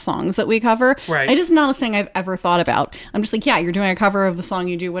whatever of songs that we cover. Right. It is not a thing I've ever thought about. I'm just like, yeah, you're doing a cover of the song,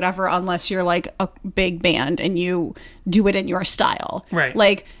 you do whatever, unless you're like a big band and you do it in your style. Right.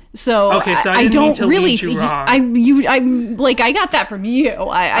 Like, so okay, so I don't really think I got that from you.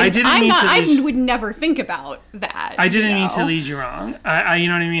 I would never think about that. I didn't mean to lead you wrong. I you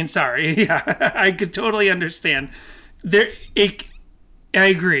know what I mean? Sorry. Yeah, I could totally understand. I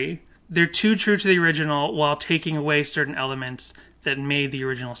agree. They're too true to the original while taking away certain elements that made the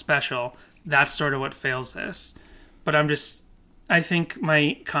original special. That's sort of what fails this. But I think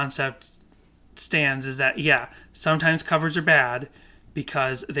my concept stands is that, yeah, sometimes covers are bad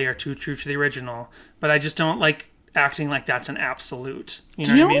because they are too true to the original. But I just don't like acting like that's an absolute. You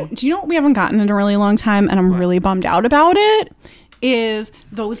know what I mean? Do you know what we haven't gotten in a really long time, and I'm really bummed out about it, is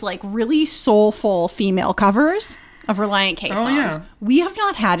those like really soulful female covers of Relient K songs. Yeah. We have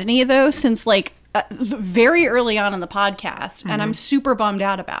not had any of those since like very early on in the podcast, and I'm super bummed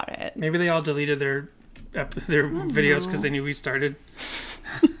out about it. Maybe they all deleted their videos because they knew we started.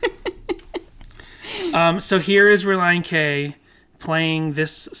 So here is Relient K playing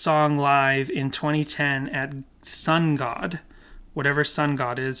this song live in 2010 at Sun God, whatever Sun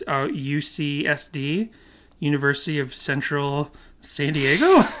God is, UCSD, University of Central San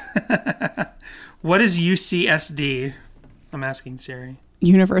Diego? What is UCSD? I'm asking Siri.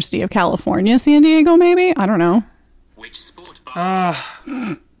 University of California, San Diego, maybe? I don't know. Which sport?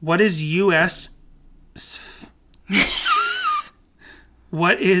 What is US?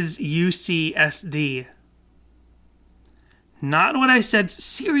 What is UCSD? Not what I said.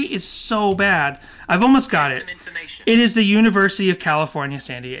 Siri is so bad. I've almost got it. It is the University of California,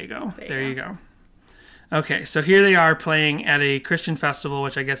 San Diego. There you go. Okay, so here they are playing at a Christian festival,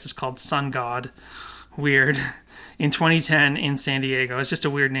 which I guess is called Sun God. Weird. In 2010 in San Diego. It's just a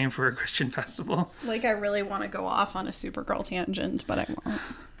weird name for a Christian festival. Like, I really want to go off on a Supergirl tangent, but I won't.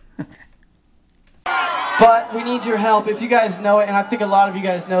 Okay. But we need your help. If you guys know it, and I think a lot of you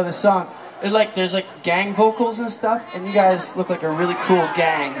guys know this song, there's gang vocals and stuff, and you guys look like a really cool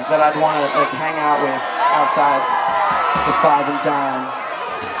gang that I'd want to hang out with outside the Five and Dime.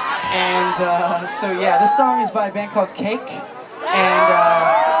 And so yeah, this song is by a band called Cake, and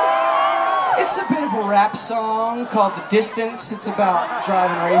it's a bit of a rap song called The Distance. It's about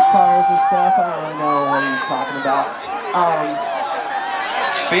driving race cars and stuff. I don't really know what he's talking about.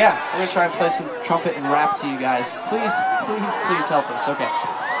 But yeah, we're gonna try and play some trumpet and rap to you guys. Please help us. Okay.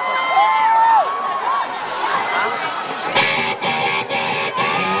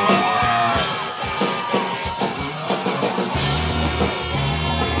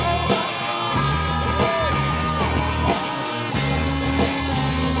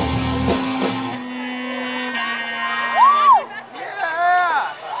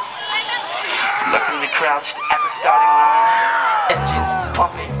 Crouched at the starting line, engines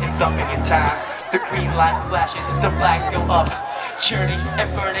pumping and thumping in time. The green light flashes, the flags go up, churning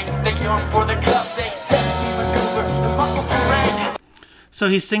and burning. They yearn for the cup. They maneuver the muscle around. So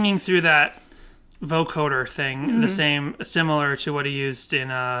he's singing through that vocoder thing, the same, similar to what he used in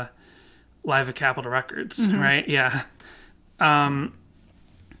Live at Capitol Records, right? Yeah.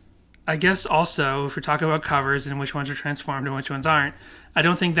 I guess also, if we're talking about covers and which ones are transformed and which ones aren't, I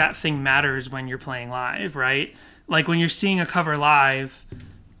don't think that thing matters when you're playing live, right? Like when you're seeing a cover live,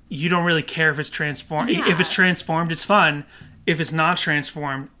 you don't really care if it's transformed. Yeah. If it's transformed, it's fun. if it's not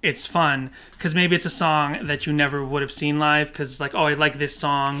transformed, it's fun because maybe it's a song that you never would have seen live because it's like, oh, I like this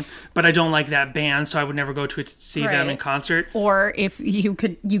song, but I don't like that band, so I would never go to see them in concert. Or if you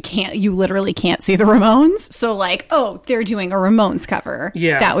literally can't see the Ramones, so like, oh, they're doing a Ramones cover.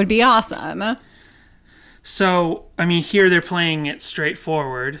 Yeah, that would be awesome. So I mean, here they're playing it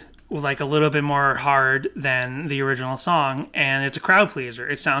straightforward, like a little bit more hard than the original song, and it's a crowd pleaser.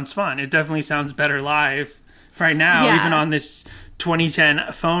 It sounds fun. It definitely sounds better live right now, even on this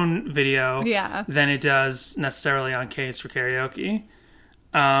 2010 phone video, than it does necessarily on Case for Karaoke.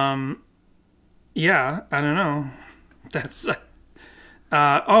 I don't know. That's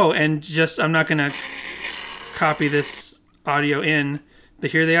and just I'm not gonna copy this audio in, but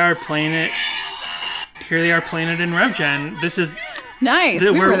here they are playing it. Here they are playing it in RevGen. This is nice.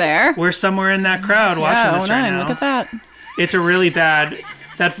 We were there. We're somewhere in that crowd watching this right now. Look at that. It's a really bad.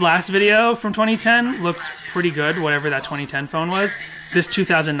 That last video from 2010 looked pretty good, whatever that 2010 phone was. This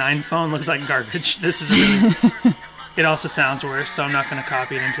 2009 phone looks like garbage. This is a really... It also sounds worse, so I'm not going to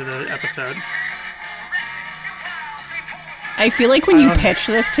copy it into the episode. I feel like when you pitched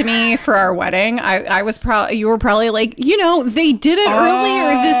this to me for our wedding, you were probably like, they did it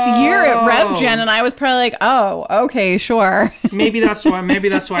earlier this year at RevGen, and I was probably like, oh, okay, sure. Maybe that's why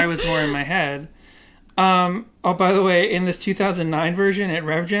I was more in my head. By the way, in this 2009 version at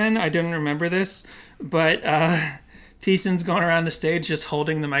RevGen, I didn't remember this, but Thiessen's going around the stage just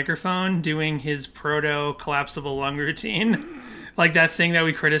holding the microphone, doing his proto-collapsible lung routine. Like that thing that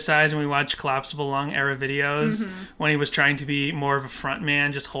we criticized when we watched collapsible lung era videos, when he was trying to be more of a front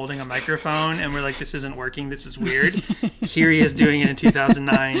man, just holding a microphone, and we're like, this isn't working, this is weird. Here he is doing it in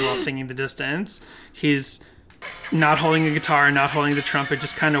 2009 while singing The Distance. He's not holding a guitar, not holding the trumpet,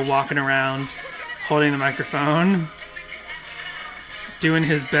 just kind of walking around, holding the microphone, doing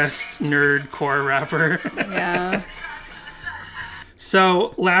his best nerdcore rapper. Yeah.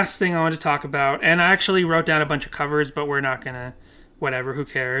 So, last thing I want to talk about, and I actually wrote down a bunch of covers, but we're not gonna, whatever, who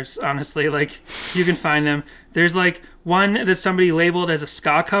cares? Honestly, like, you can find them. There's, like, one that somebody labeled as a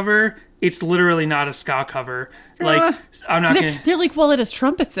ska cover. It's literally not a ska cover. Like, I'm not gonna... They're like, well, it has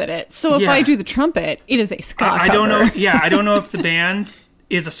trumpets in it, so if I do the trumpet, it is a ska cover. I don't know, I don't know if the band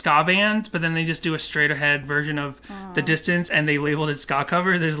is a ska band, but then they just do a straight ahead version of The Distance and they labeled it ska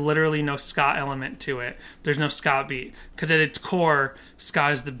cover. There's literally no ska element to it. There's no ska beat because at its core, ska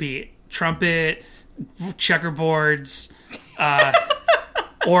is the beat. Trumpet, checkerboards,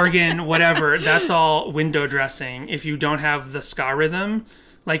 organ, whatever. That's all window dressing. If you don't have the ska rhythm,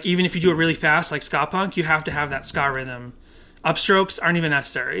 like even if you do it really fast, like ska punk, you have to have that ska rhythm. Upstrokes aren't even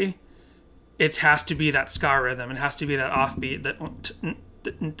necessary. It has to be that ska rhythm. It has to be that offbeat, that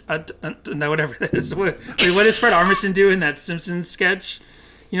whatever it is. What does Fred Armisen do in that Simpsons sketch?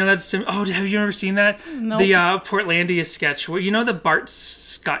 You know that have you ever seen that? Nope. The Portlandia sketch. Where, you know the Bart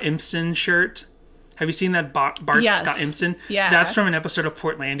Scott Impson shirt? Have you seen that Bart Scott Impson? Yeah. That's from an episode of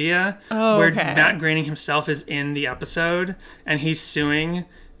Portlandia where Matt Groening himself is in the episode and he's suing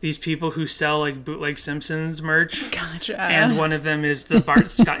these people who sell like bootleg Simpsons merch. Gotcha. And one of them is the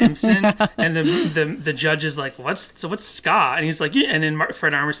Bart Scott Impson, and the judge is like, what's ska? And he's like, and then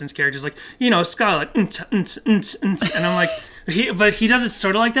Fred Armisen's character is like, ska, like, and I'm like, he does it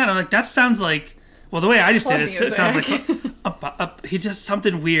sort of like that. I'm like, that sounds like, well, the way I just did it, it sounds like he does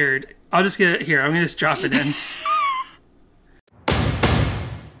something weird. I'll just get it here. I'm gonna just drop it in.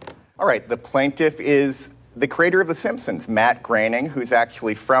 All right, the plaintiff is the creator of The Simpsons, Matt Groening, who's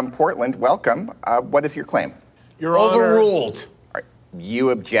actually from Portland. Welcome. What is your claim? You're overruled. All right. You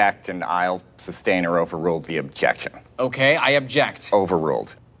object, and I'll sustain or overrule the objection. Okay, I object.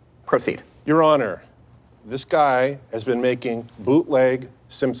 Overruled. Proceed. Your Honor, this guy has been making bootleg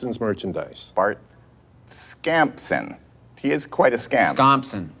Simpsons merchandise. Bart Scampson. He is quite a scam.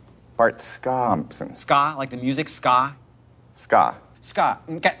 Scampson. Bart Scampson. Ska, like the music ska? Ska. Ska. Ska.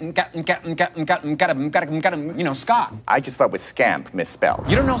 I just thought it was scamp misspelled.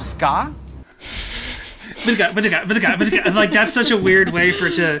 You don't know ska? Like, that's such a weird way for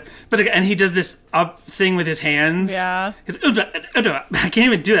it to... And he does this up thing with his hands. Yeah. I can't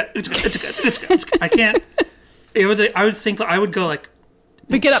even do that. I can't... I would go like...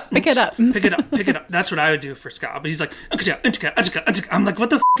 Pick it up. Pick it up. That's what I would do for ska. But he's like... I'm like, what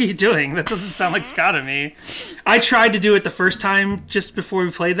the f*** are you doing? That doesn't sound like ska to me. I tried to do it the first time just before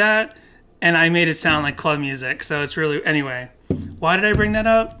we played that, and I made it sound like club music. So it's really... Anyway, why did I bring that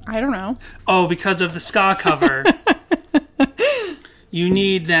up? I don't know. Oh, because of the ska cover. You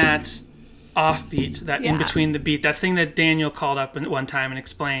need that offbeat, that in between the beat, that thing that Daniel called up one time and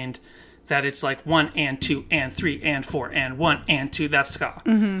explained. that it's like 1 and 2 and 3 and 4 and 1 and 2. That's ska.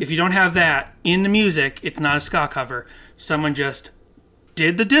 If you don't have that in the music, it's not a ska cover. Someone just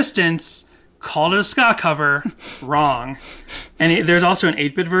did the distance, called it a ska cover, wrong. And there's also an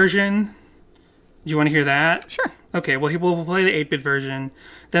 8-bit version. Do you want to hear that? Sure. Okay, well, we'll play the 8-bit version.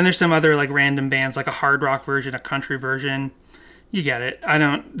 Then there's some other like random bands, like a hard rock version, a country version. You get it. I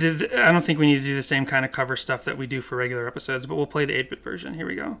don't think we need to do the same kind of cover stuff that we do for regular episodes, but we'll play the 8-bit version. Here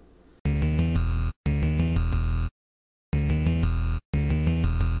we go.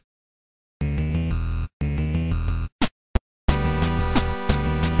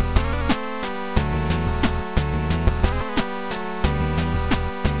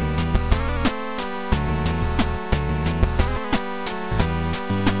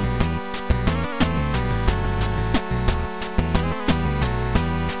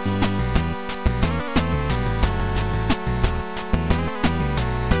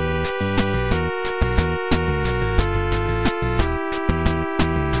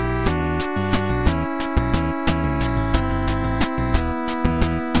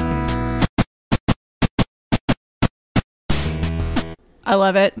 I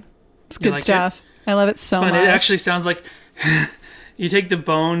love it. It's good stuff. I love it so much. It actually sounds like you take the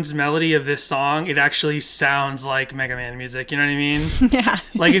Bones melody of this song, it actually sounds like Mega Man music. You know what I mean? Yeah.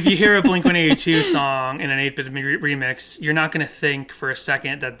 Like if you hear a Blink-182 song in an 8-bit remix, you're not going to think for a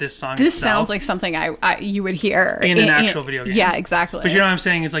second that this song sounds like something you would hear in an actual video game. Yeah, exactly. But you know what I'm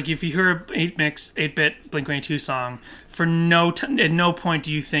saying is like if you hear a 8-bit Blink-182 song, at no point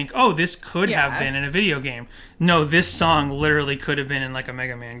do you think, oh, this could have been in a video game. No, this song literally could have been in like a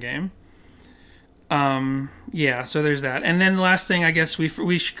Mega Man game. Yeah, so there's that. And then the last thing, I guess we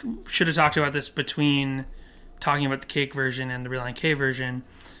should have talked about this between talking about the Cake version and the Relient K version,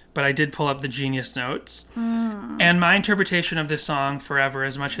 but I did pull up the Genius notes. And my interpretation of this song forever,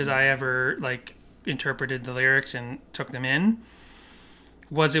 as much as I ever like interpreted the lyrics and took them in,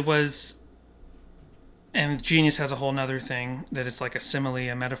 was and Genius has a whole nother thing that it's like a simile,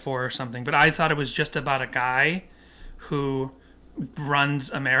 a metaphor or something, but I thought it was just about a guy who runs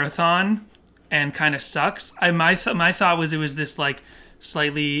a marathon and kind of sucks. My thought was it was this like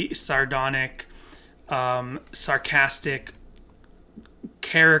slightly sardonic, sarcastic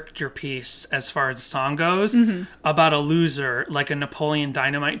character piece as far as the song goes, about a loser, like a Napoleon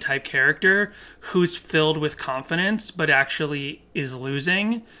Dynamite type character who's filled with confidence but actually is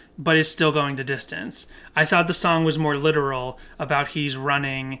losing but is still going the distance. I thought the song was more literal about he's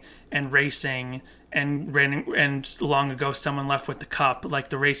running and racing and long ago someone left with the cup, like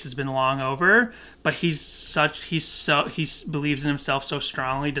the race has been long over, but he believes in himself so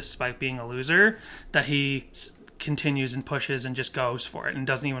strongly despite being a loser that he continues and pushes and just goes for it and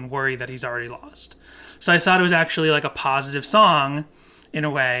doesn't even worry that he's already lost. So I thought it was actually like a positive song in a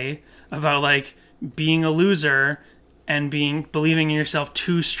way about like being a loser and believing in yourself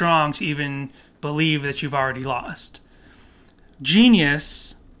too strong to even believe that you've already lost.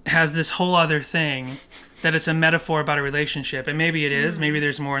 Genius has this whole other thing that it's a metaphor about a relationship, and maybe it is, maybe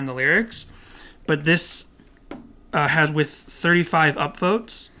there's more in the lyrics, but this had with 35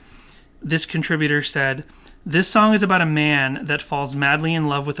 upvotes, this contributor said, "This song is about a man that falls madly in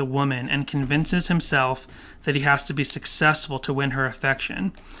love with a woman and convinces himself that he has to be successful to win her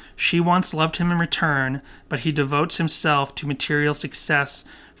affection. She once loved him in return, but he devotes himself to material success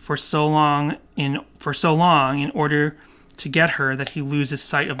for so long in order to get her that he loses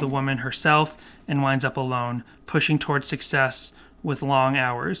sight of the woman herself and winds up alone, pushing towards success with long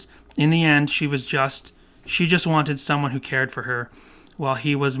hours. In the end, she just wanted someone who cared for her, while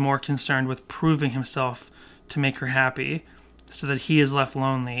he was more concerned with proving himself to make her happy, so that he is left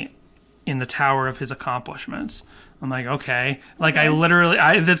lonely in the tower of his accomplishments." I'm like, okay. Like,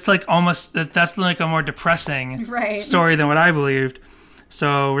 that's like almost, that's like a more depressing story than what I believed.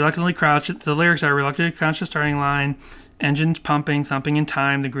 So, reluctantly crouched, the lyrics are reluctantly crouched the starting line, engines pumping, thumping in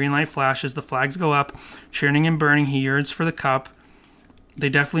time, the green light flashes, the flags go up, churning and burning, he yearns for the cup. They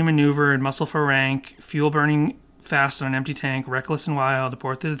deftly maneuver and muscle for rank, fuel burning fast on an empty tank, reckless and wild, to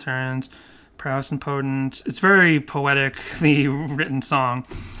pour through the turns, prowess and potent. It's very poetically written song.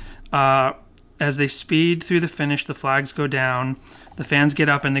 As they speed through the finish, the flags go down, the fans get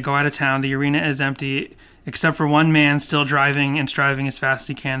up and they go out of town. The arena is empty, except for one man still driving and striving as fast as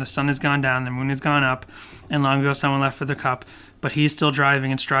he can. The sun has gone down, the moon has gone up, and long ago someone left for the cup, but he's still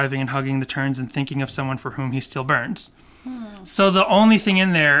driving and striving and hugging the turns and thinking of someone for whom he still burns. So the only thing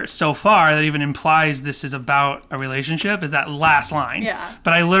in there so far that even implies this is about a relationship is that last line. Yeah.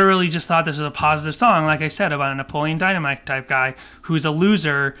 But I literally just thought this was a positive song, like I said, about a Napoleon Dynamite type guy who's a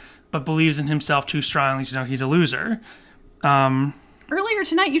loser but believes in himself too strongly to know he's a loser. earlier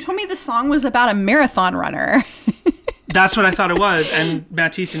tonight you told me the song was about a marathon runner. That's what I thought it was, and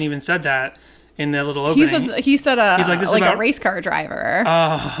Matt Thiessen even said that in the little opening. He said he's like, this is about a race car driver.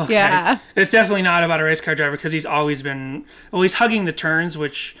 Oh, okay. Yeah. It's definitely not about a race car driver because he's always been... Well, he's hugging the turns,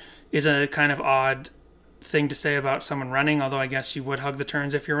 which is a kind of odd thing to say about someone running, although I guess you would hug the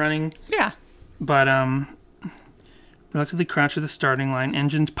turns if you're running. Yeah. But, reluctantly crouch at the starting line,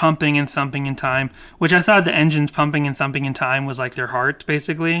 engines pumping and thumping in time, which I thought the engines pumping and thumping in time was like their heart,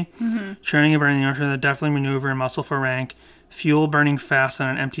 basically. Mm-hmm. Churning and burning the ocean, they definitely maneuver and muscle for rank. Fuel burning fast on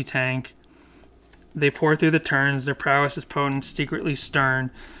an empty tank. They pour through the turns. Their prowess is potent, secretly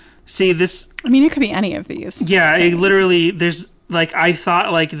stern. See, this... I mean, it could be any of these. Yeah, it literally... There's, like, I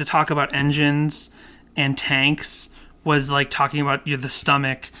thought, like, the talk about engines and tanks was, like, talking about the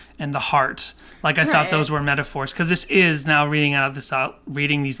stomach and the heart. Like, I thought those were metaphors. Because this is, now reading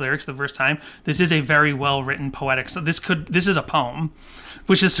these lyrics the first time, this is a very well-written poetic... So this is a poem,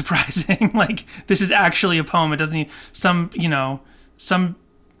 which is surprising. Like, this is actually a poem. It doesn't even... Some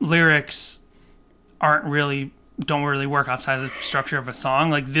lyrics don't really work outside of the structure of a song.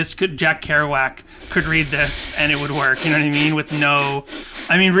 Like, Jack Kerouac could read this and it would work, you know what I mean? With no...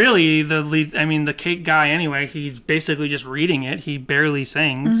 I mean, really, the Cake guy, anyway, he's basically just reading it. He barely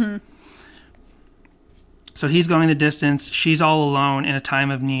sings. Mm-hmm. So he's going the distance. She's all alone in a time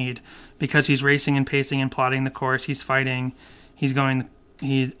of need because he's racing and pacing and plotting the course. He's fighting. He's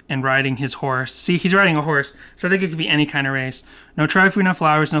riding his horse. See, he's riding a horse, so I think it could be any kind of race. No trophy, no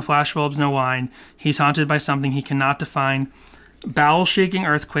flowers, no flashbulbs, no wine. He's haunted by something he cannot define. Bowel-shaking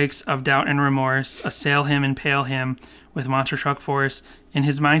earthquakes of doubt and remorse assail him, impale him with monster truck force. In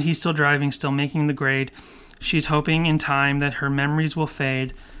his mind, he's still driving, still making the grade. She's hoping in time that her memories will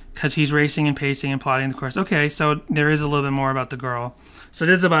fade because he's racing and pacing and plotting the course. Okay, so there is a little bit more about the girl. So it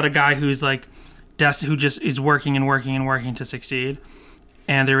is about a guy who's like who just is working and working and working to succeed.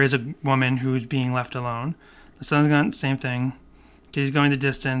 And there is a woman who's being left alone. The sun's gone, same thing. He's going the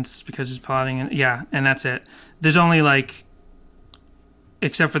distance because he's plotting. And that's it. There's only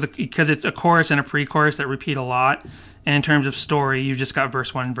except for because it's a chorus and a pre-chorus that repeat a lot. And in terms of story, you've just got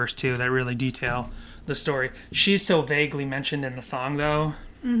verse 1 and verse 2 that really detail the story. She's so vaguely mentioned in the song, though.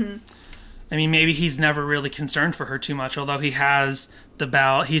 Mm-hmm. I mean, maybe he's never really concerned for her too much, although he has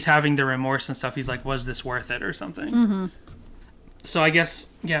he's having the remorse and stuff. He's like, was this worth it or something? Mm-hmm. So I guess,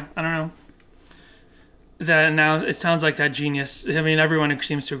 I don't know. That now it sounds like that genius. I mean, everyone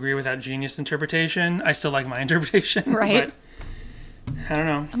seems to agree with that genius interpretation. I still like my interpretation, right? But I don't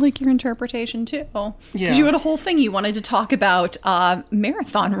know. I like your interpretation too. Because you had a whole thing you wanted to talk about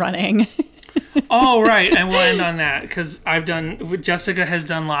marathon running. Oh, right, and we'll end on that because Jessica has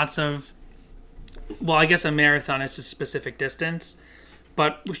done lots of. Well, I guess a marathon is a specific distance.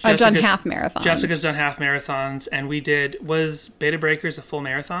 But I've done half marathons. Jessica's done half marathons, and was Beta Breakers a full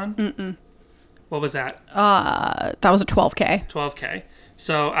marathon? Mm-mm. What was that? That was a 12K. 12K.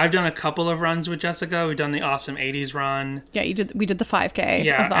 So I've done a couple of runs with Jessica. We've done the Awesome 80s run. Yeah, we did the 5K.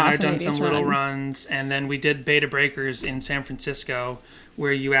 Yeah, of the and Awesome I've done 80s some little runs, and then we did Beta Breakers in San Francisco,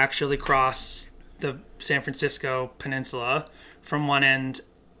 where you actually cross the San Francisco Peninsula from one end,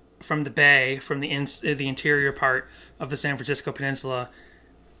 from the bay, from the interior part of the San Francisco Peninsula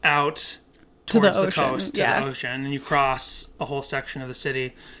out towards the coast to the ocean, and you cross a whole section of the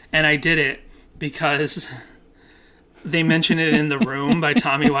city. And I did it because they mention it in The Room by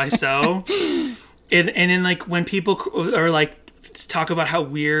Tommy Wiseau. And in when people are talk about how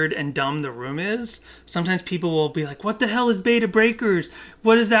weird and dumb The Room is, sometimes people will be like, what the hell is Beta Breakers?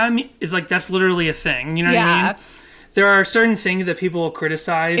 What does that mean? It's like, that's literally a thing. You know what I mean? There are certain things that people will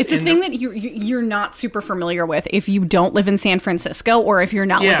criticize. It's a thing that you're not super familiar with if you don't live in San Francisco or if you're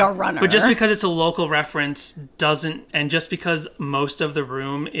not like a runner. But just because it's a local reference and just because most of The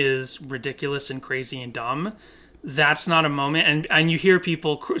Room is ridiculous and crazy and dumb, that's not a moment. And you hear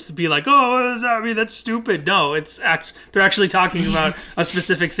people be like, oh, what does that mean? That's stupid. No, they're actually talking about a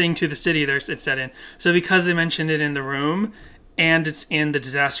specific thing to the city it's set in. So because they mentioned it in The Room, and it's in the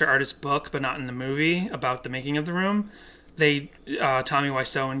Disaster Artist book, but not in the movie about the making of The Room, Tommy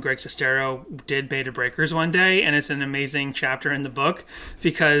Wiseau and Greg Sestero did Beta Breakers one day, and it's an amazing chapter in the book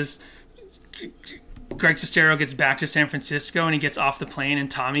because Greg Sestero gets back to San Francisco and he gets off the plane,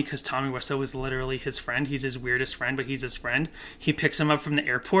 and because Tommy Wiseau is literally his friend, he's his weirdest friend, but he's his friend, he picks him up from the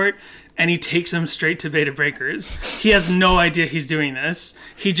airport and he takes him straight to Beta Breakers. He has no idea he's doing this.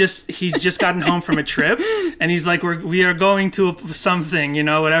 He's just gotten home from a trip and he's like, we are going to something,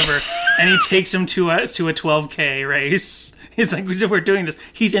 whatever. And he takes him to a 12K race. He's like, we're doing this.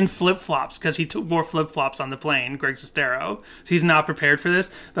 He's in flip-flops because he took more flip-flops on the plane, Greg Sestero. So he's not prepared for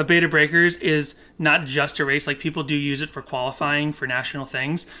this. But Beta Breakers is not not just a race. Like, people do use it for qualifying for national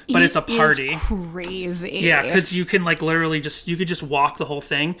things, but it's a party. It's crazy. Yeah, because you can, like, literally you could just walk the whole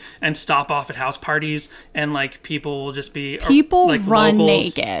thing and stop off at house parties, and, like, people will just be... People like, run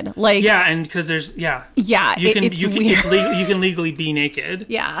locals. Naked. Like, yeah, and because there's... Yeah. Yeah, you can weird. you can legally be naked.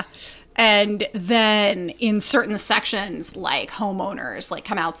 Yeah. And then in certain sections, like, homeowners, like,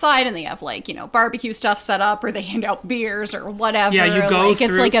 come outside and they have, like, you know, barbecue stuff set up, or they hand out beers or whatever. Yeah, you go like, through...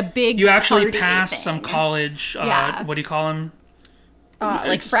 It's like a big You actually party pass thing. some college... what do you call them?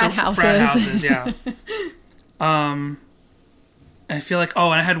 Like frat houses. Frat houses, yeah. And I feel like...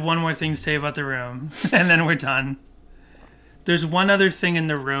 Oh, and I had one more thing to say about the room, and then we're done. There's one other thing in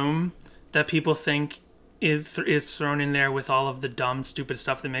the room that people think is thrown in there with all of the dumb, stupid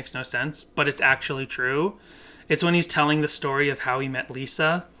stuff that makes no sense, but it's actually true. It's when he's telling the story of how he met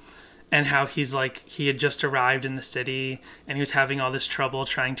Lisa, and how he's like, he had just arrived in the city, and he was having all this trouble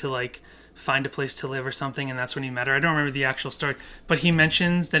trying to, like, find a place to live or something, and that's when he met her. I don't remember the actual story, but he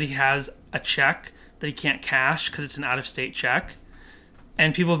mentions that he has a check that he can't cash because it's an out-of-state check.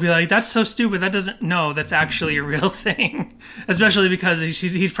 And people will be like, that's so stupid. That doesn't... No, that's actually a real thing. Especially because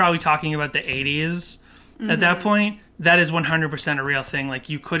he's probably talking about the 80s. At that point, that is 100% a real thing. Like,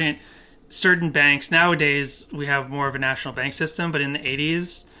 you couldn't... Certain banks... Nowadays, we have more of a national bank system, but in the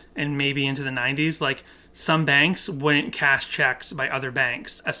 80s and maybe into the 90s, like, some banks wouldn't cash checks by other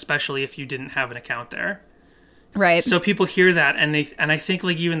banks, especially if you didn't have an account there. Right. So people hear that, and I think,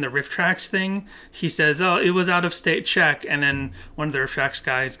 like, even the Riff Tracks thing, he says, oh, it was out-of-state check, and then one of the Riff Tracks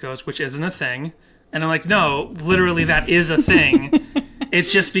guys goes, which isn't a thing. And I'm like, no, literally that is a thing. It's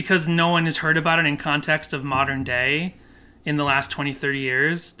just because no one has heard about it in context of modern day in the last 20, 30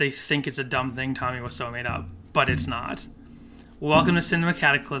 years. They think it's a dumb thing Tommy Wiseau made up, but it's not. Welcome to Cinema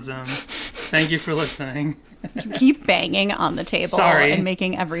Cataclysm. Thank you for listening. You keep banging on the table and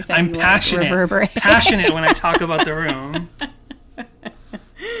making everything I'm passionate. Like, reverberate. Passionate when I talk about the room.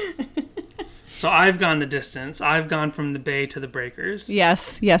 So I've gone the distance. I've gone from the Bay to the Breakers.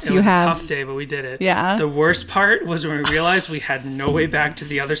 Yes, you have. It was a tough day, but we did it. Yeah. The worst part was when we realized we had no way back to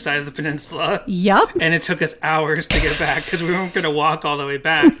the other side of the peninsula. Yep. And it took us hours to get back because we weren't going to walk all the way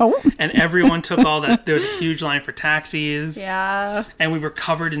back. Oh. And everyone took all that. There was a huge line for taxis. Yeah. And we were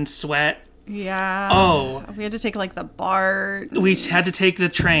covered in sweat. Yeah. Oh. We had to take, like, the BART. We had to take the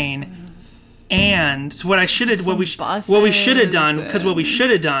train. And so what we should have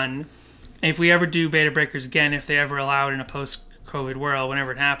done, if we ever do Beta Breakers again, if they ever allow it in a post-COVID world,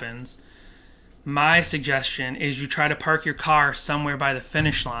 whenever it happens, my suggestion is you try to park your car somewhere by the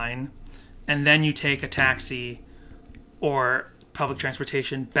finish line, and then you take a taxi or public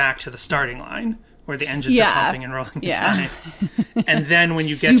transportation back to the starting line, where the engines are pumping and rolling the time. And then when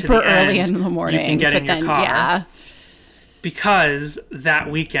you get to the end, early in the morning, you can get in your car. Yeah. Because that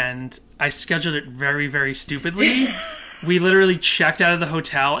weekend, I scheduled it very, very stupidly. We literally checked out of the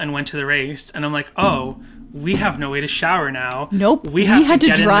hotel and went to the race. And I'm like, oh, we have no way to shower now. Nope. We had to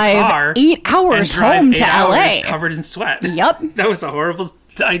get drive in the car 8 hours home to LA. Covered in sweat. Yep. That was a horrible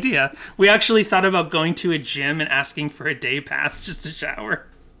idea. We actually thought about going to a gym and asking for a day pass just to shower.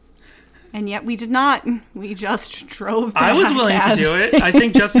 And yet we did not. We just drove back. I was willing to do it. I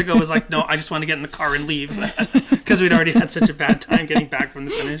think Jessica was like, no, I just want to get in the car and leave. Because we'd already had such a bad time getting back from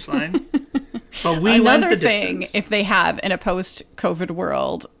the finish line. But we went the thing, distance. if they have in a post-COVID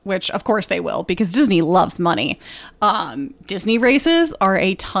world, which of course they will, because Disney loves money, Disney races are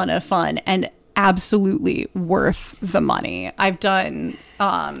a ton of fun and absolutely worth the money. I've done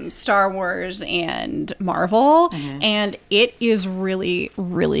Star Wars and Marvel, and it is really,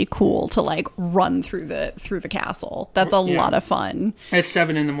 really cool to like run through the castle. That's a lot of fun. It's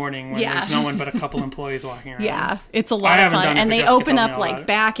 7 a.m. when there's no one but a couple employees walking around. Yeah, it's a lot of fun, and they open up like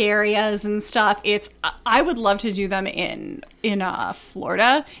back areas and stuff. I would love to do them in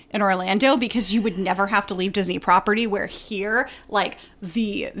Florida, in Orlando, because you would never have to leave Disney property. Where here, like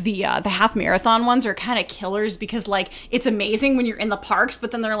the half marathon ones are kind of killers, because like it's amazing when you're in the parks,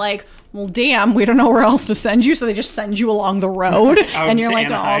 but then they're like, well, damn, we don't know where else to send you, so they just send you along the road, and you're like,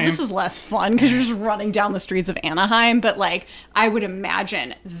 Anaheim. Oh, this is less fun because you're just running down the streets of Anaheim. But like, I would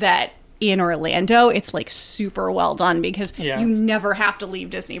imagine that in Orlando, it's like super well done, because you never have to leave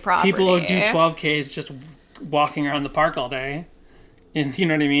Disney property. People do 12Ks just walking around the park all day, and you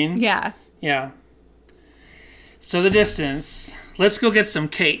know what I mean? Yeah. Yeah. So the distance. Let's go get some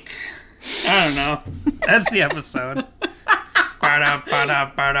cake. I don't know. That's the episode.